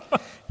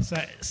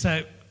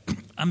 So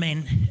I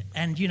mean,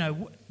 and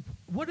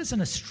what is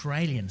an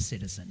Australian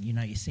citizen?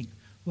 You think,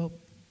 well,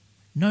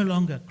 no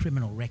longer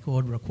criminal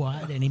record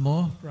required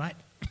anymore, right?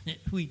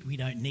 We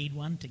don't need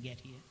one to get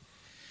here.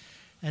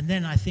 And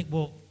then I think,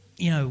 well,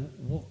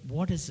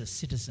 what is a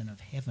citizen of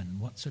heaven?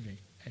 What sort of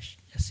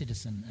a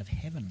citizen of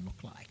heaven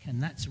look like?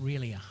 And that's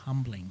really a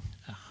humbling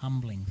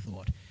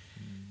thought,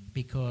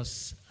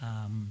 because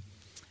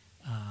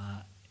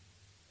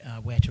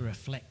we're to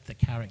reflect the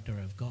character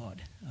of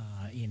God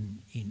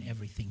in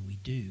everything we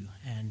do.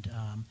 And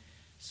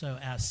so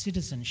our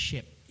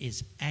citizenship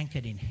is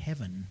anchored in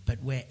heaven,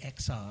 but we're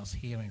exiles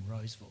here in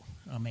Roseville.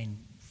 I mean,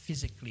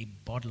 physically,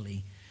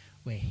 bodily,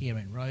 we're here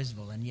in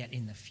Roseville, and yet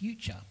in the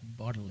future,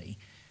 bodily,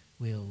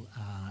 we'll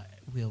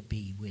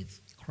be with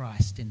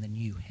Christ in the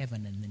new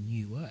heaven and the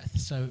new earth.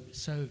 So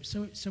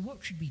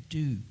what should we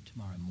do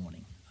tomorrow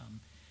morning?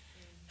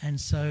 And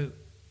so,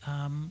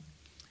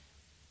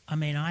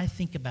 I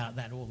think about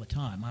that all the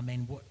time. I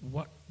mean,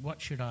 what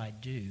should I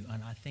do?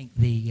 And I think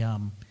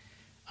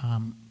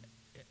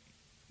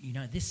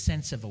this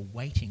sense of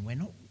awaiting.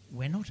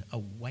 We're not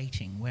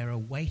awaiting. We're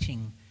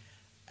awaiting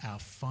our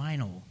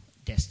final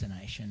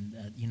destination.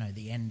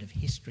 The end of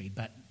history.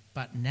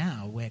 But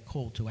now we're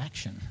called to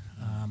action.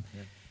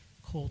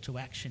 Called to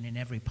action in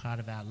every part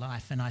of our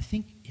life. And I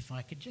think if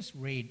I could just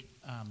read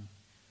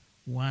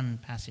one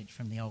passage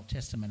from the Old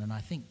Testament, and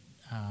I think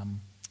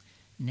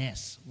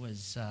Ness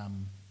was.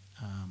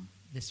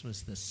 This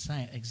was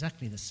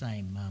exactly the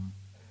same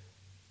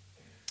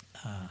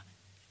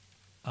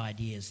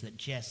ideas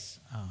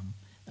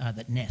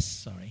that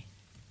Ness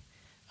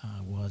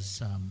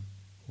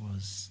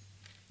was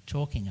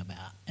talking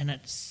about, and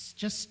it's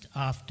just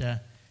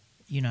after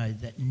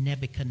that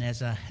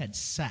Nebuchadnezzar had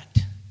sacked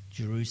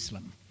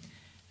Jerusalem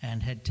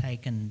and had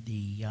taken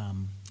the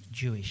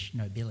Jewish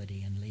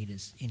nobility and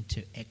leaders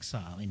into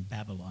exile in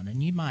Babylon.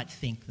 And you might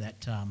think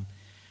that,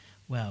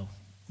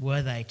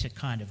 were they to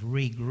kind of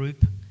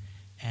regroup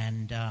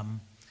and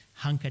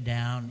hunker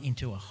down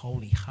into a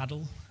holy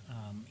huddle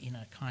in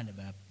a kind of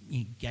a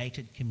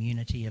gated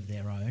community of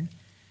their own?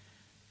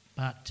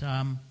 But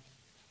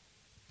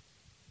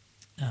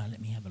let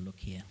me have a look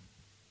here.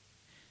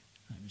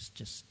 I was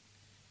just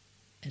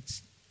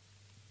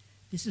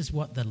this is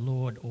what the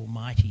Lord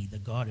Almighty, the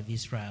God of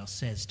Israel,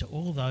 says to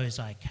all those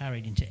I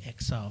carried into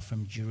exile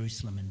from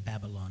Jerusalem and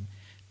Babylon: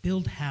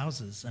 build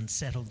houses and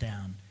settle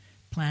down,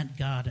 plant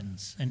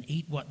gardens and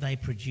eat what they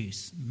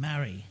produce,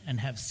 marry and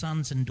have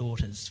sons and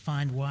daughters,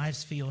 find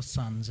wives for your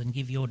sons and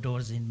give your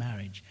daughters in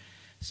marriage,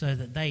 so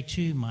that they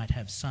too might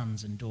have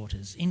sons and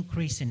daughters.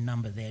 Increase in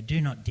number there,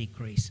 do not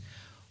decrease.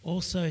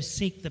 Also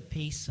seek the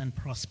peace and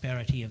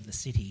prosperity of the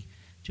city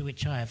to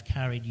which I have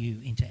carried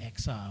you into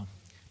exile.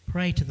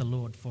 Pray to the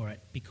Lord for it,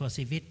 because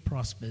if it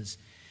prospers,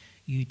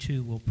 you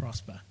too will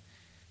prosper.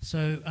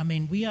 So, I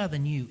mean, we are the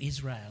new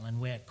Israel,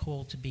 and we're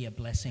called to be a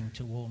blessing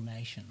to all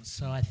nations.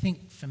 So I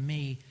think for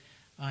me,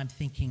 I'm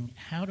thinking,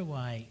 how do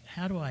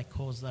I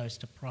cause those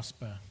to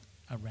prosper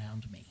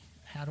around me?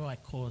 How do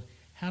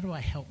I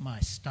help my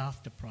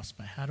staff to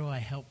prosper? How do I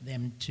help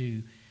them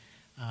to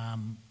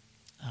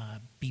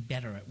be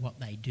better at what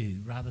they do,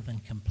 rather than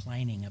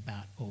complaining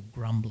about or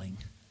grumbling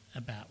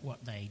about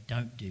what they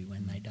don't do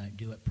when they don't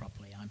do it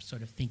properly? I'm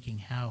sort of thinking,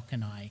 how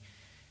can I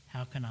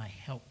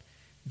help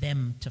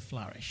them to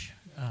flourish,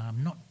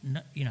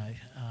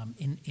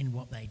 in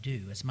what they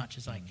do as much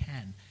as I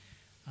can,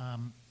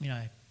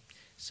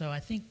 So I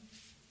think,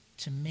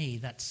 to me,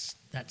 that's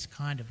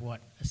kind of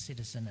what a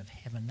citizen of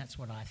heaven. That's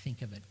what I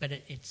think of it. But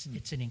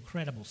it's an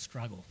incredible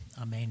struggle.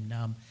 I mean,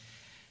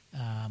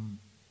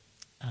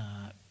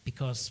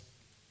 because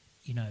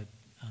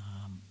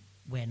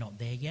we're not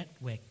there yet.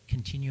 We're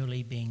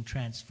continually being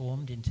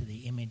transformed into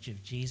the image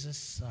of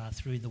Jesus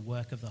through the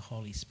work of the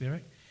Holy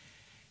Spirit.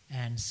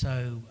 And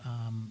so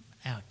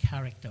our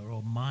character,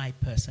 or my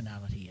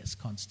personality, is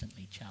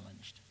constantly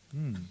challenged.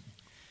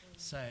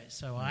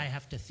 So I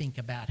have to think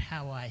about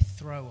how I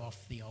throw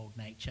off the old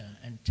nature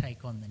and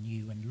take on the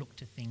new, and look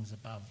to things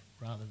above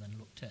rather than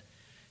look to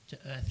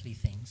earthly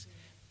things.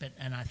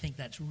 And I think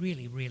that's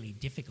really, really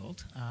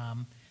difficult.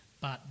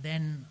 But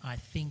then I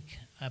think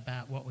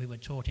about what we were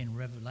taught in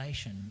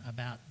Revelation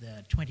about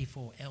the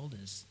 24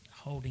 elders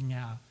holding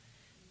our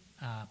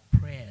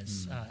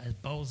prayers as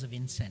bowls of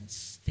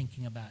incense,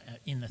 thinking about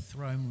in the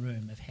throne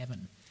room of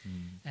heaven.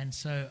 And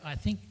so I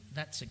think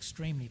that's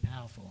extremely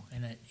powerful.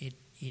 And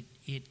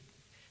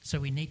so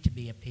we need to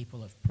be a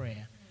people of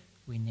prayer.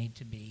 We need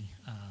to be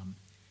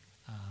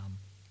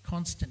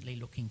constantly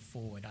looking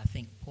forward. I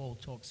think Paul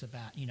talks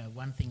about,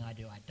 one thing I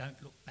do, I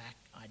don't look back,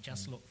 I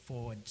just look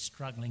forward,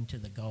 struggling to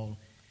the goal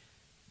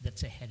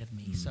that's ahead of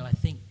me. So I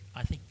think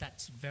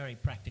that's very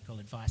practical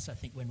advice. I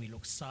think when we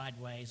look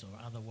sideways or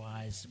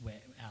otherwise, where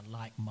our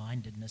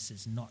like-mindedness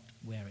is not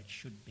where it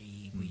should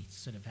be, we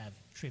sort of have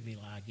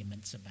trivial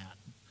arguments about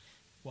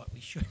what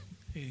we should,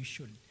 who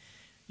should,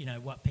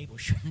 what people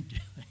shouldn't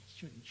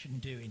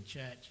do in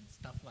church and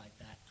stuff like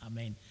that.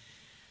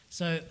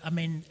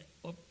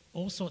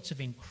 All sorts of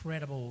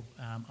incredible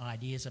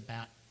ideas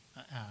about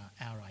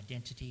our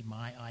identity,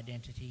 my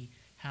identity,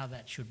 how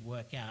that should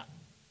work out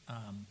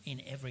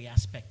in every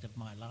aspect of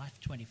my life,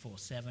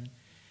 24/7,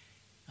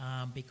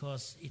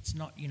 because it's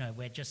not,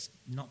 we're just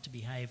not to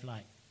behave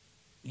like,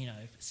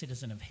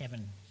 citizen of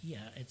heaven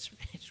here. It's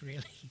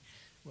really,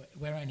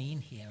 we're only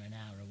in here an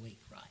hour a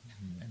week, right?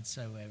 And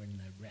so we're in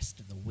the rest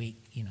of the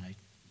week,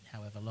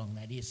 however long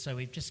that is. So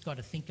we've just got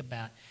to think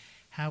about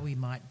how we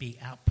might be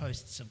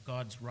outposts of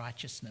God's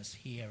righteousness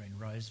here in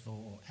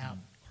Roseville, or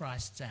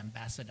Christ's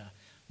ambassador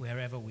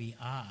wherever we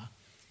are,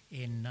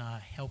 in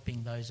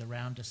helping those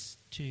around us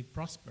to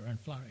prosper and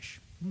flourish.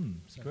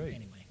 So Great.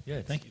 Anyway.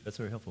 Yeah, thank you. That's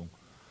very helpful.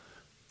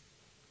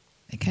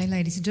 Okay,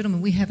 ladies and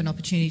gentlemen, we have an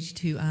opportunity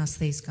to ask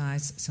these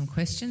guys some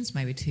questions,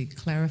 maybe to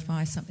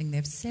clarify something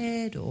they've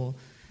said, or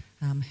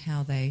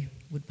how they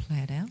would play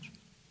it out.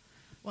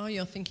 While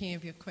you're thinking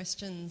of your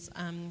questions,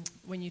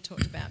 when you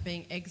talked about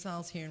being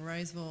exiles here in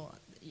Roseville,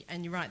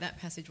 and you're right, that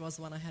passage was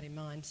the one I had in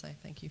mind, so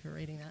thank you for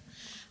reading that.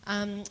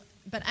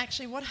 But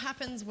actually, what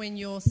happens when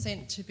you're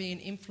sent to be an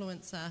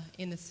influencer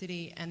in the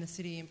city and the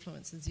city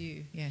influences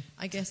you? Yeah.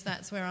 I guess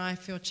that's where I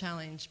feel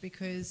challenged,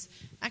 because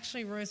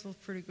actually Roseville's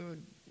pretty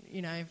good,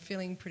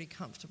 feeling pretty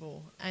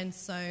comfortable. And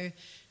so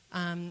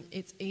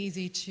it's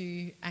easy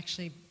to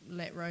actually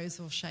let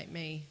Roseville shape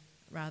me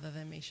rather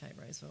than me shape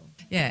Roseville.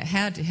 Yeah,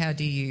 how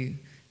do you...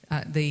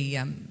 the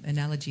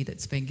analogy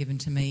that's been given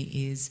to me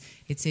is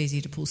it's easier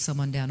to pull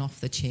someone down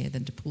off the chair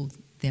than to pull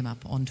them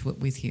up onto it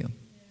with you.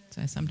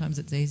 So sometimes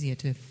it's easier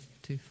to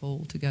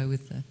fall, to go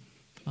with the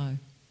flow.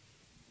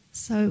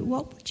 So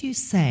what would you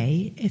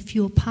say if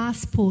your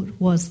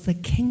passport was the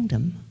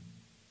kingdom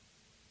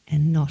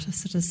and not a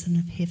citizen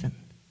of heaven?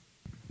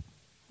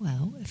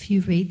 Well, if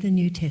you read the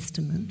New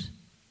Testament,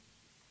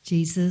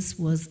 Jesus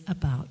was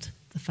about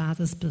the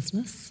Father's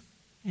business,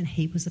 and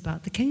he was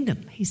about the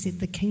kingdom. He said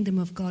the kingdom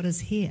of God is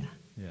here.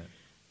 Yeah.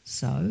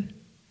 So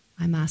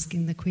I'm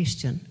asking the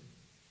question,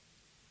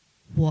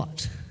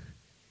 what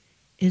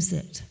is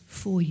it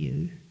for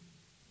you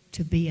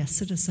to be a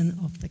citizen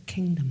of the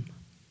kingdom?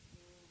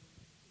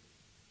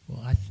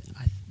 Well,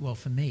 well,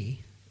 for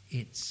me,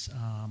 it's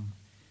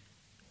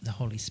the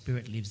Holy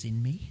Spirit lives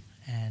in me,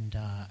 and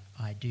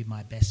I do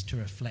my best to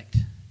reflect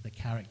the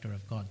character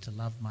of God, to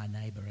love my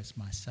neighbour as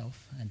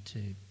myself, and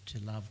to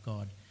love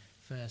God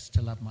first,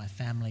 to love my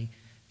family,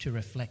 to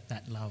reflect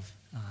that love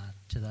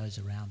to those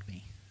around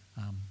me.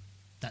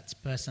 That's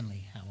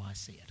personally how I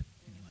see it.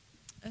 Anyway.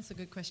 That's a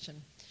good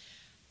question.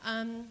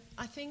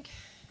 I think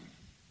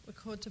we're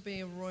called to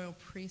be a royal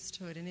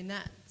priesthood, and in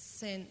that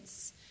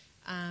sense,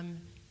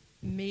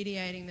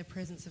 mediating the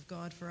presence of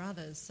God for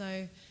others.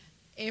 So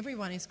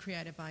everyone is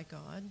created by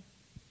God,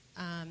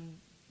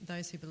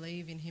 those who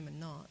believe in him and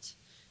not,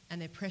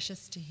 and they're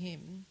precious to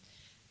him.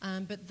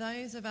 But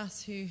those of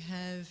us who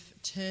have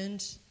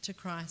turned to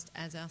Christ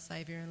as our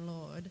Saviour and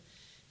Lord,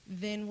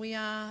 then we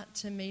are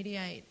to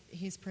mediate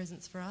his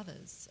presence for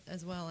others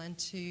as well, and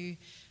to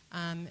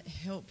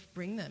help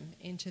bring them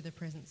into the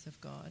presence of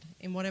God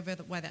in whatever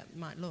way that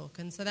might look.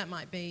 And so that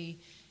might be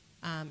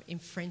in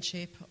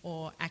friendship,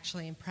 or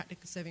actually in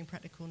serving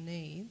practical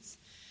needs.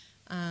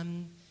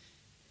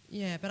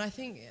 But I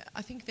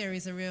think there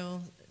is a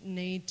real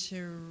need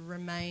to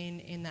remain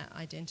in that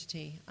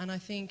identity. And I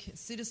think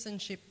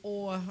citizenship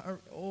or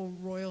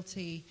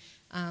royalty,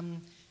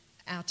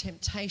 our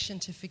temptation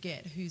to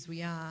forget whose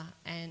we are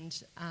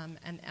and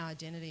our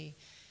identity,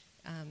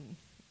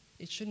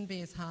 it shouldn't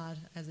be as hard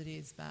as it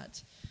is,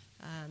 but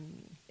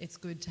it's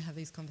good to have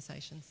these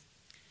conversations.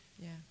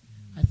 Yeah.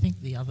 I think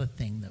the other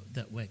thing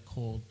that we're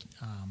called,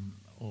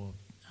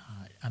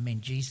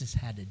 Jesus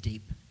had a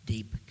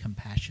deep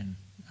compassion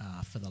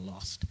for the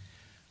lost.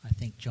 I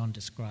think John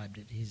described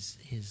it,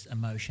 his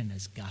emotion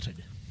as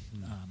gutted,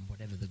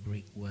 whatever the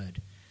Greek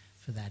word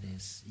for that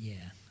is,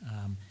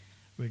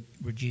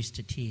 reduced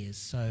to tears.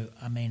 So,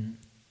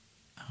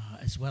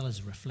 as well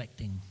as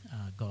reflecting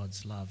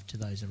God's love to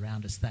those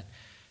around us, that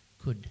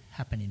could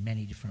happen in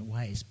many different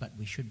ways, but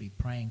we should be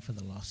praying for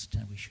the lost,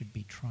 and we should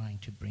be trying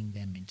to bring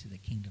them into the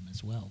kingdom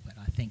as well. But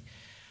I think,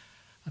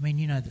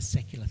 the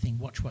secular thing,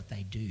 watch what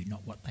they do,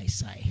 not what they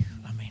say.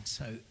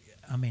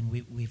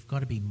 We've got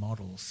to be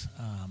models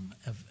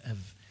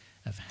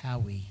of how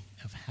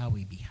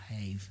we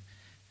behave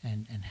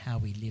and how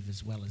we live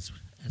as well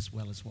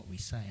as what we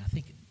say. I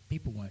think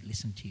people won't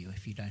listen to you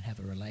if you don't have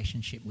a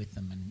relationship with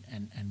them,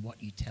 and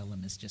what you tell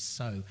them is just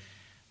so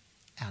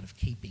out of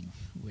keeping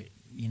with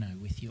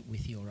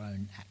your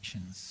own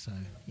actions. So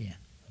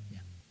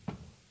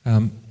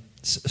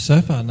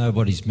So far,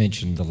 nobody's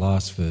mentioned the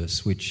last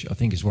verse, which I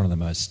think is one of the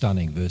most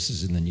stunning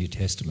verses in the New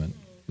Testament,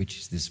 which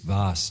is this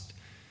vast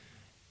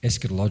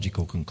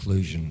eschatological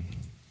conclusion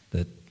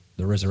that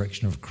the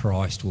resurrection of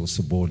Christ will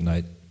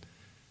subordinate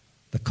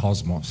the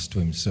cosmos to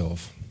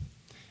himself.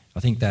 I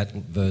think that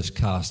verse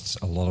casts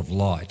a lot of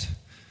light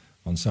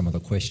on some of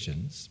the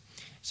questions.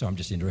 So I'm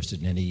just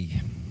interested in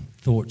any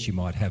thoughts you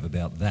might have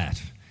about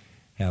that,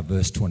 how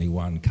verse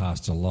 21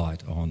 casts a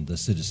light on the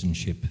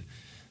citizenship,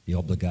 the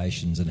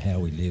obligations, and how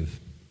we live.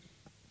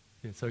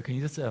 Yeah, so can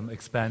you just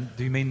expand?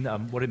 Do you mean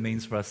what it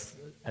means for us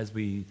as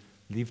we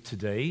live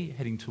today,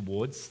 heading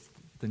towards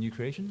the new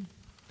creation?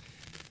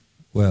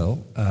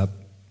 Well,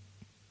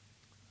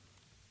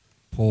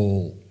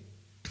 Paul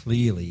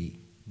clearly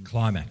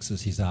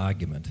climaxes his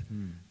argument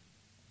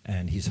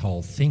and his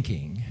whole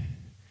thinking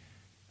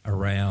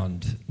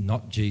around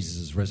not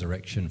Jesus'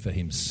 resurrection for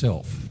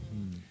himself,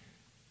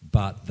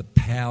 but the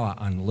power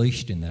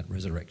unleashed in that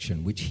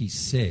resurrection, which he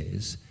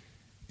says,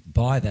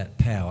 by that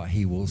power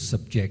he will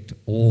subject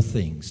all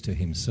things to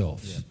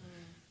himself. Yeah.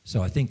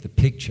 So I think the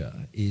picture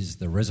is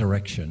the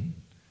resurrection.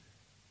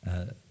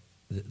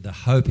 The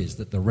hope is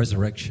that the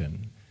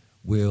resurrection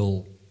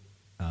will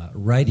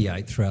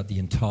radiate throughout the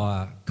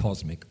entire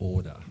cosmic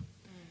order.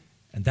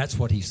 And that's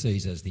what he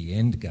sees as the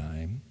end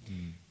game.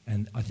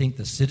 And I think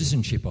the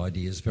citizenship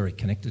idea is very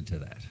connected to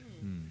that.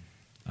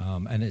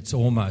 And it's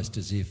almost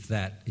as if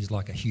that is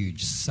like a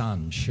huge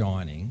sun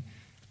shining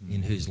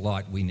in whose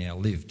light we now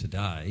live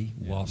today,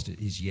 whilst it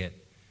is yet,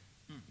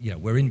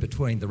 we're in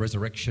between the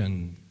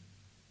resurrection,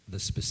 the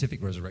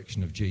specific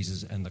resurrection of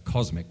Jesus, and the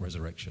cosmic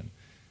resurrection.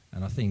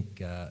 And I think,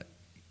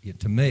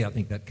 to me, I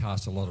think that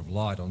casts a lot of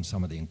light on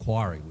some of the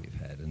inquiry we've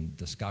had and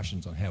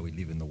discussions on how we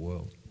live in the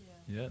world.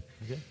 Yeah,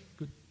 okay,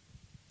 good.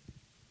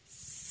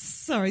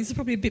 Sorry, this is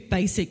probably a bit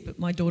basic, but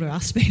my daughter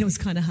asked me and it was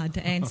kind of hard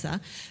to answer.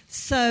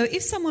 So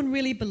if someone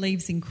really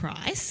believes in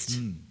Christ,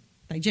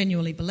 they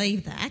genuinely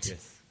believe that,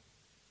 yes,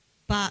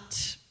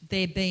 but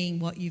they're being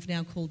what you've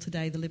now called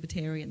today the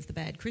libertarians, the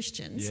bad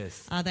Christians,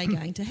 yes, are they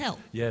going to hell?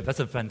 Yeah,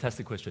 that's a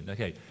fantastic question.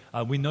 Okay,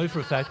 we know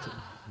for a fact,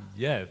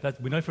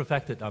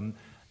 that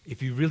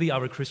if you really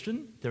are a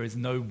Christian, there is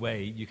no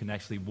way you can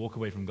actually walk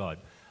away from God.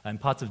 And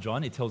parts of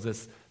John, it tells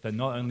us that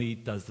not only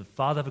does the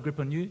Father have a grip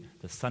on you,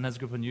 the Son has a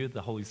grip on you,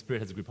 the Holy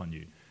Spirit has a grip on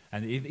you.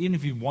 And even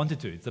if you wanted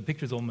to, the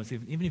picture is almost,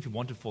 even if you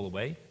want to fall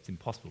away, it's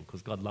impossible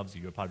because God loves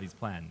you, you're a part of his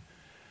plan.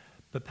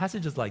 But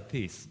passages like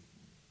this,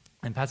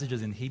 and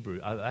passages in Hebrew,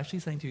 are actually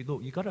saying to you,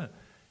 look, you've got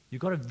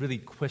to really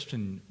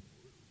question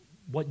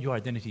what your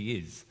identity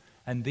is.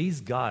 And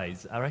these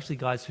guys are actually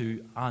guys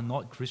who are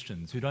not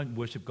Christians, who don't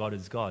worship God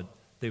as God.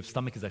 Their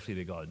stomach is actually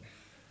their God.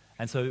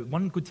 And so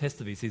one good test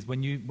of this is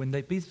when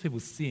these people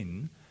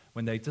sin,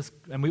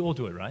 and we all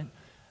do it, right?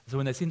 So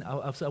when they sin,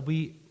 are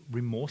we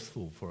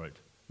remorseful for it?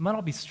 might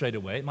not be straight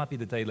away. It might be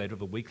the day later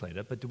or a week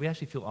later. But do we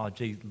actually feel, oh,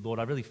 gee, Lord,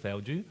 I really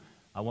failed you.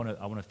 I want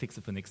to fix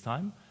it for next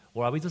time?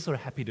 Or are we just sort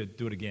of happy to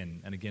do it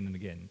again and again and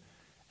again?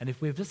 And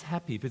if we're just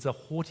happy, if it's a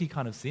haughty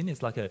kind of sin,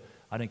 it's like a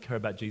I don't care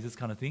about Jesus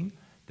kind of thing,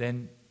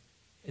 then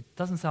it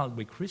doesn't sound like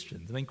we're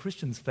Christians. I mean,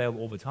 Christians fail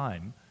all the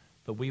time,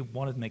 but we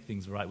want to make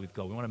things right with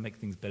God. We want to make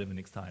things better the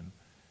next time.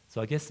 So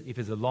I guess if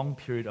there's a long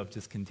period of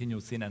just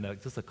continual sin and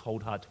just a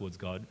cold heart towards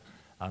God,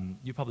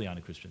 you probably aren't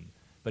a Christian.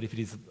 But if it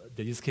is,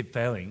 they just keep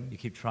failing, you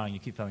keep trying, you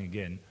keep failing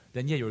again,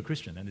 then yeah, you're a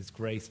Christian, and there's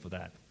grace for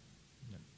that.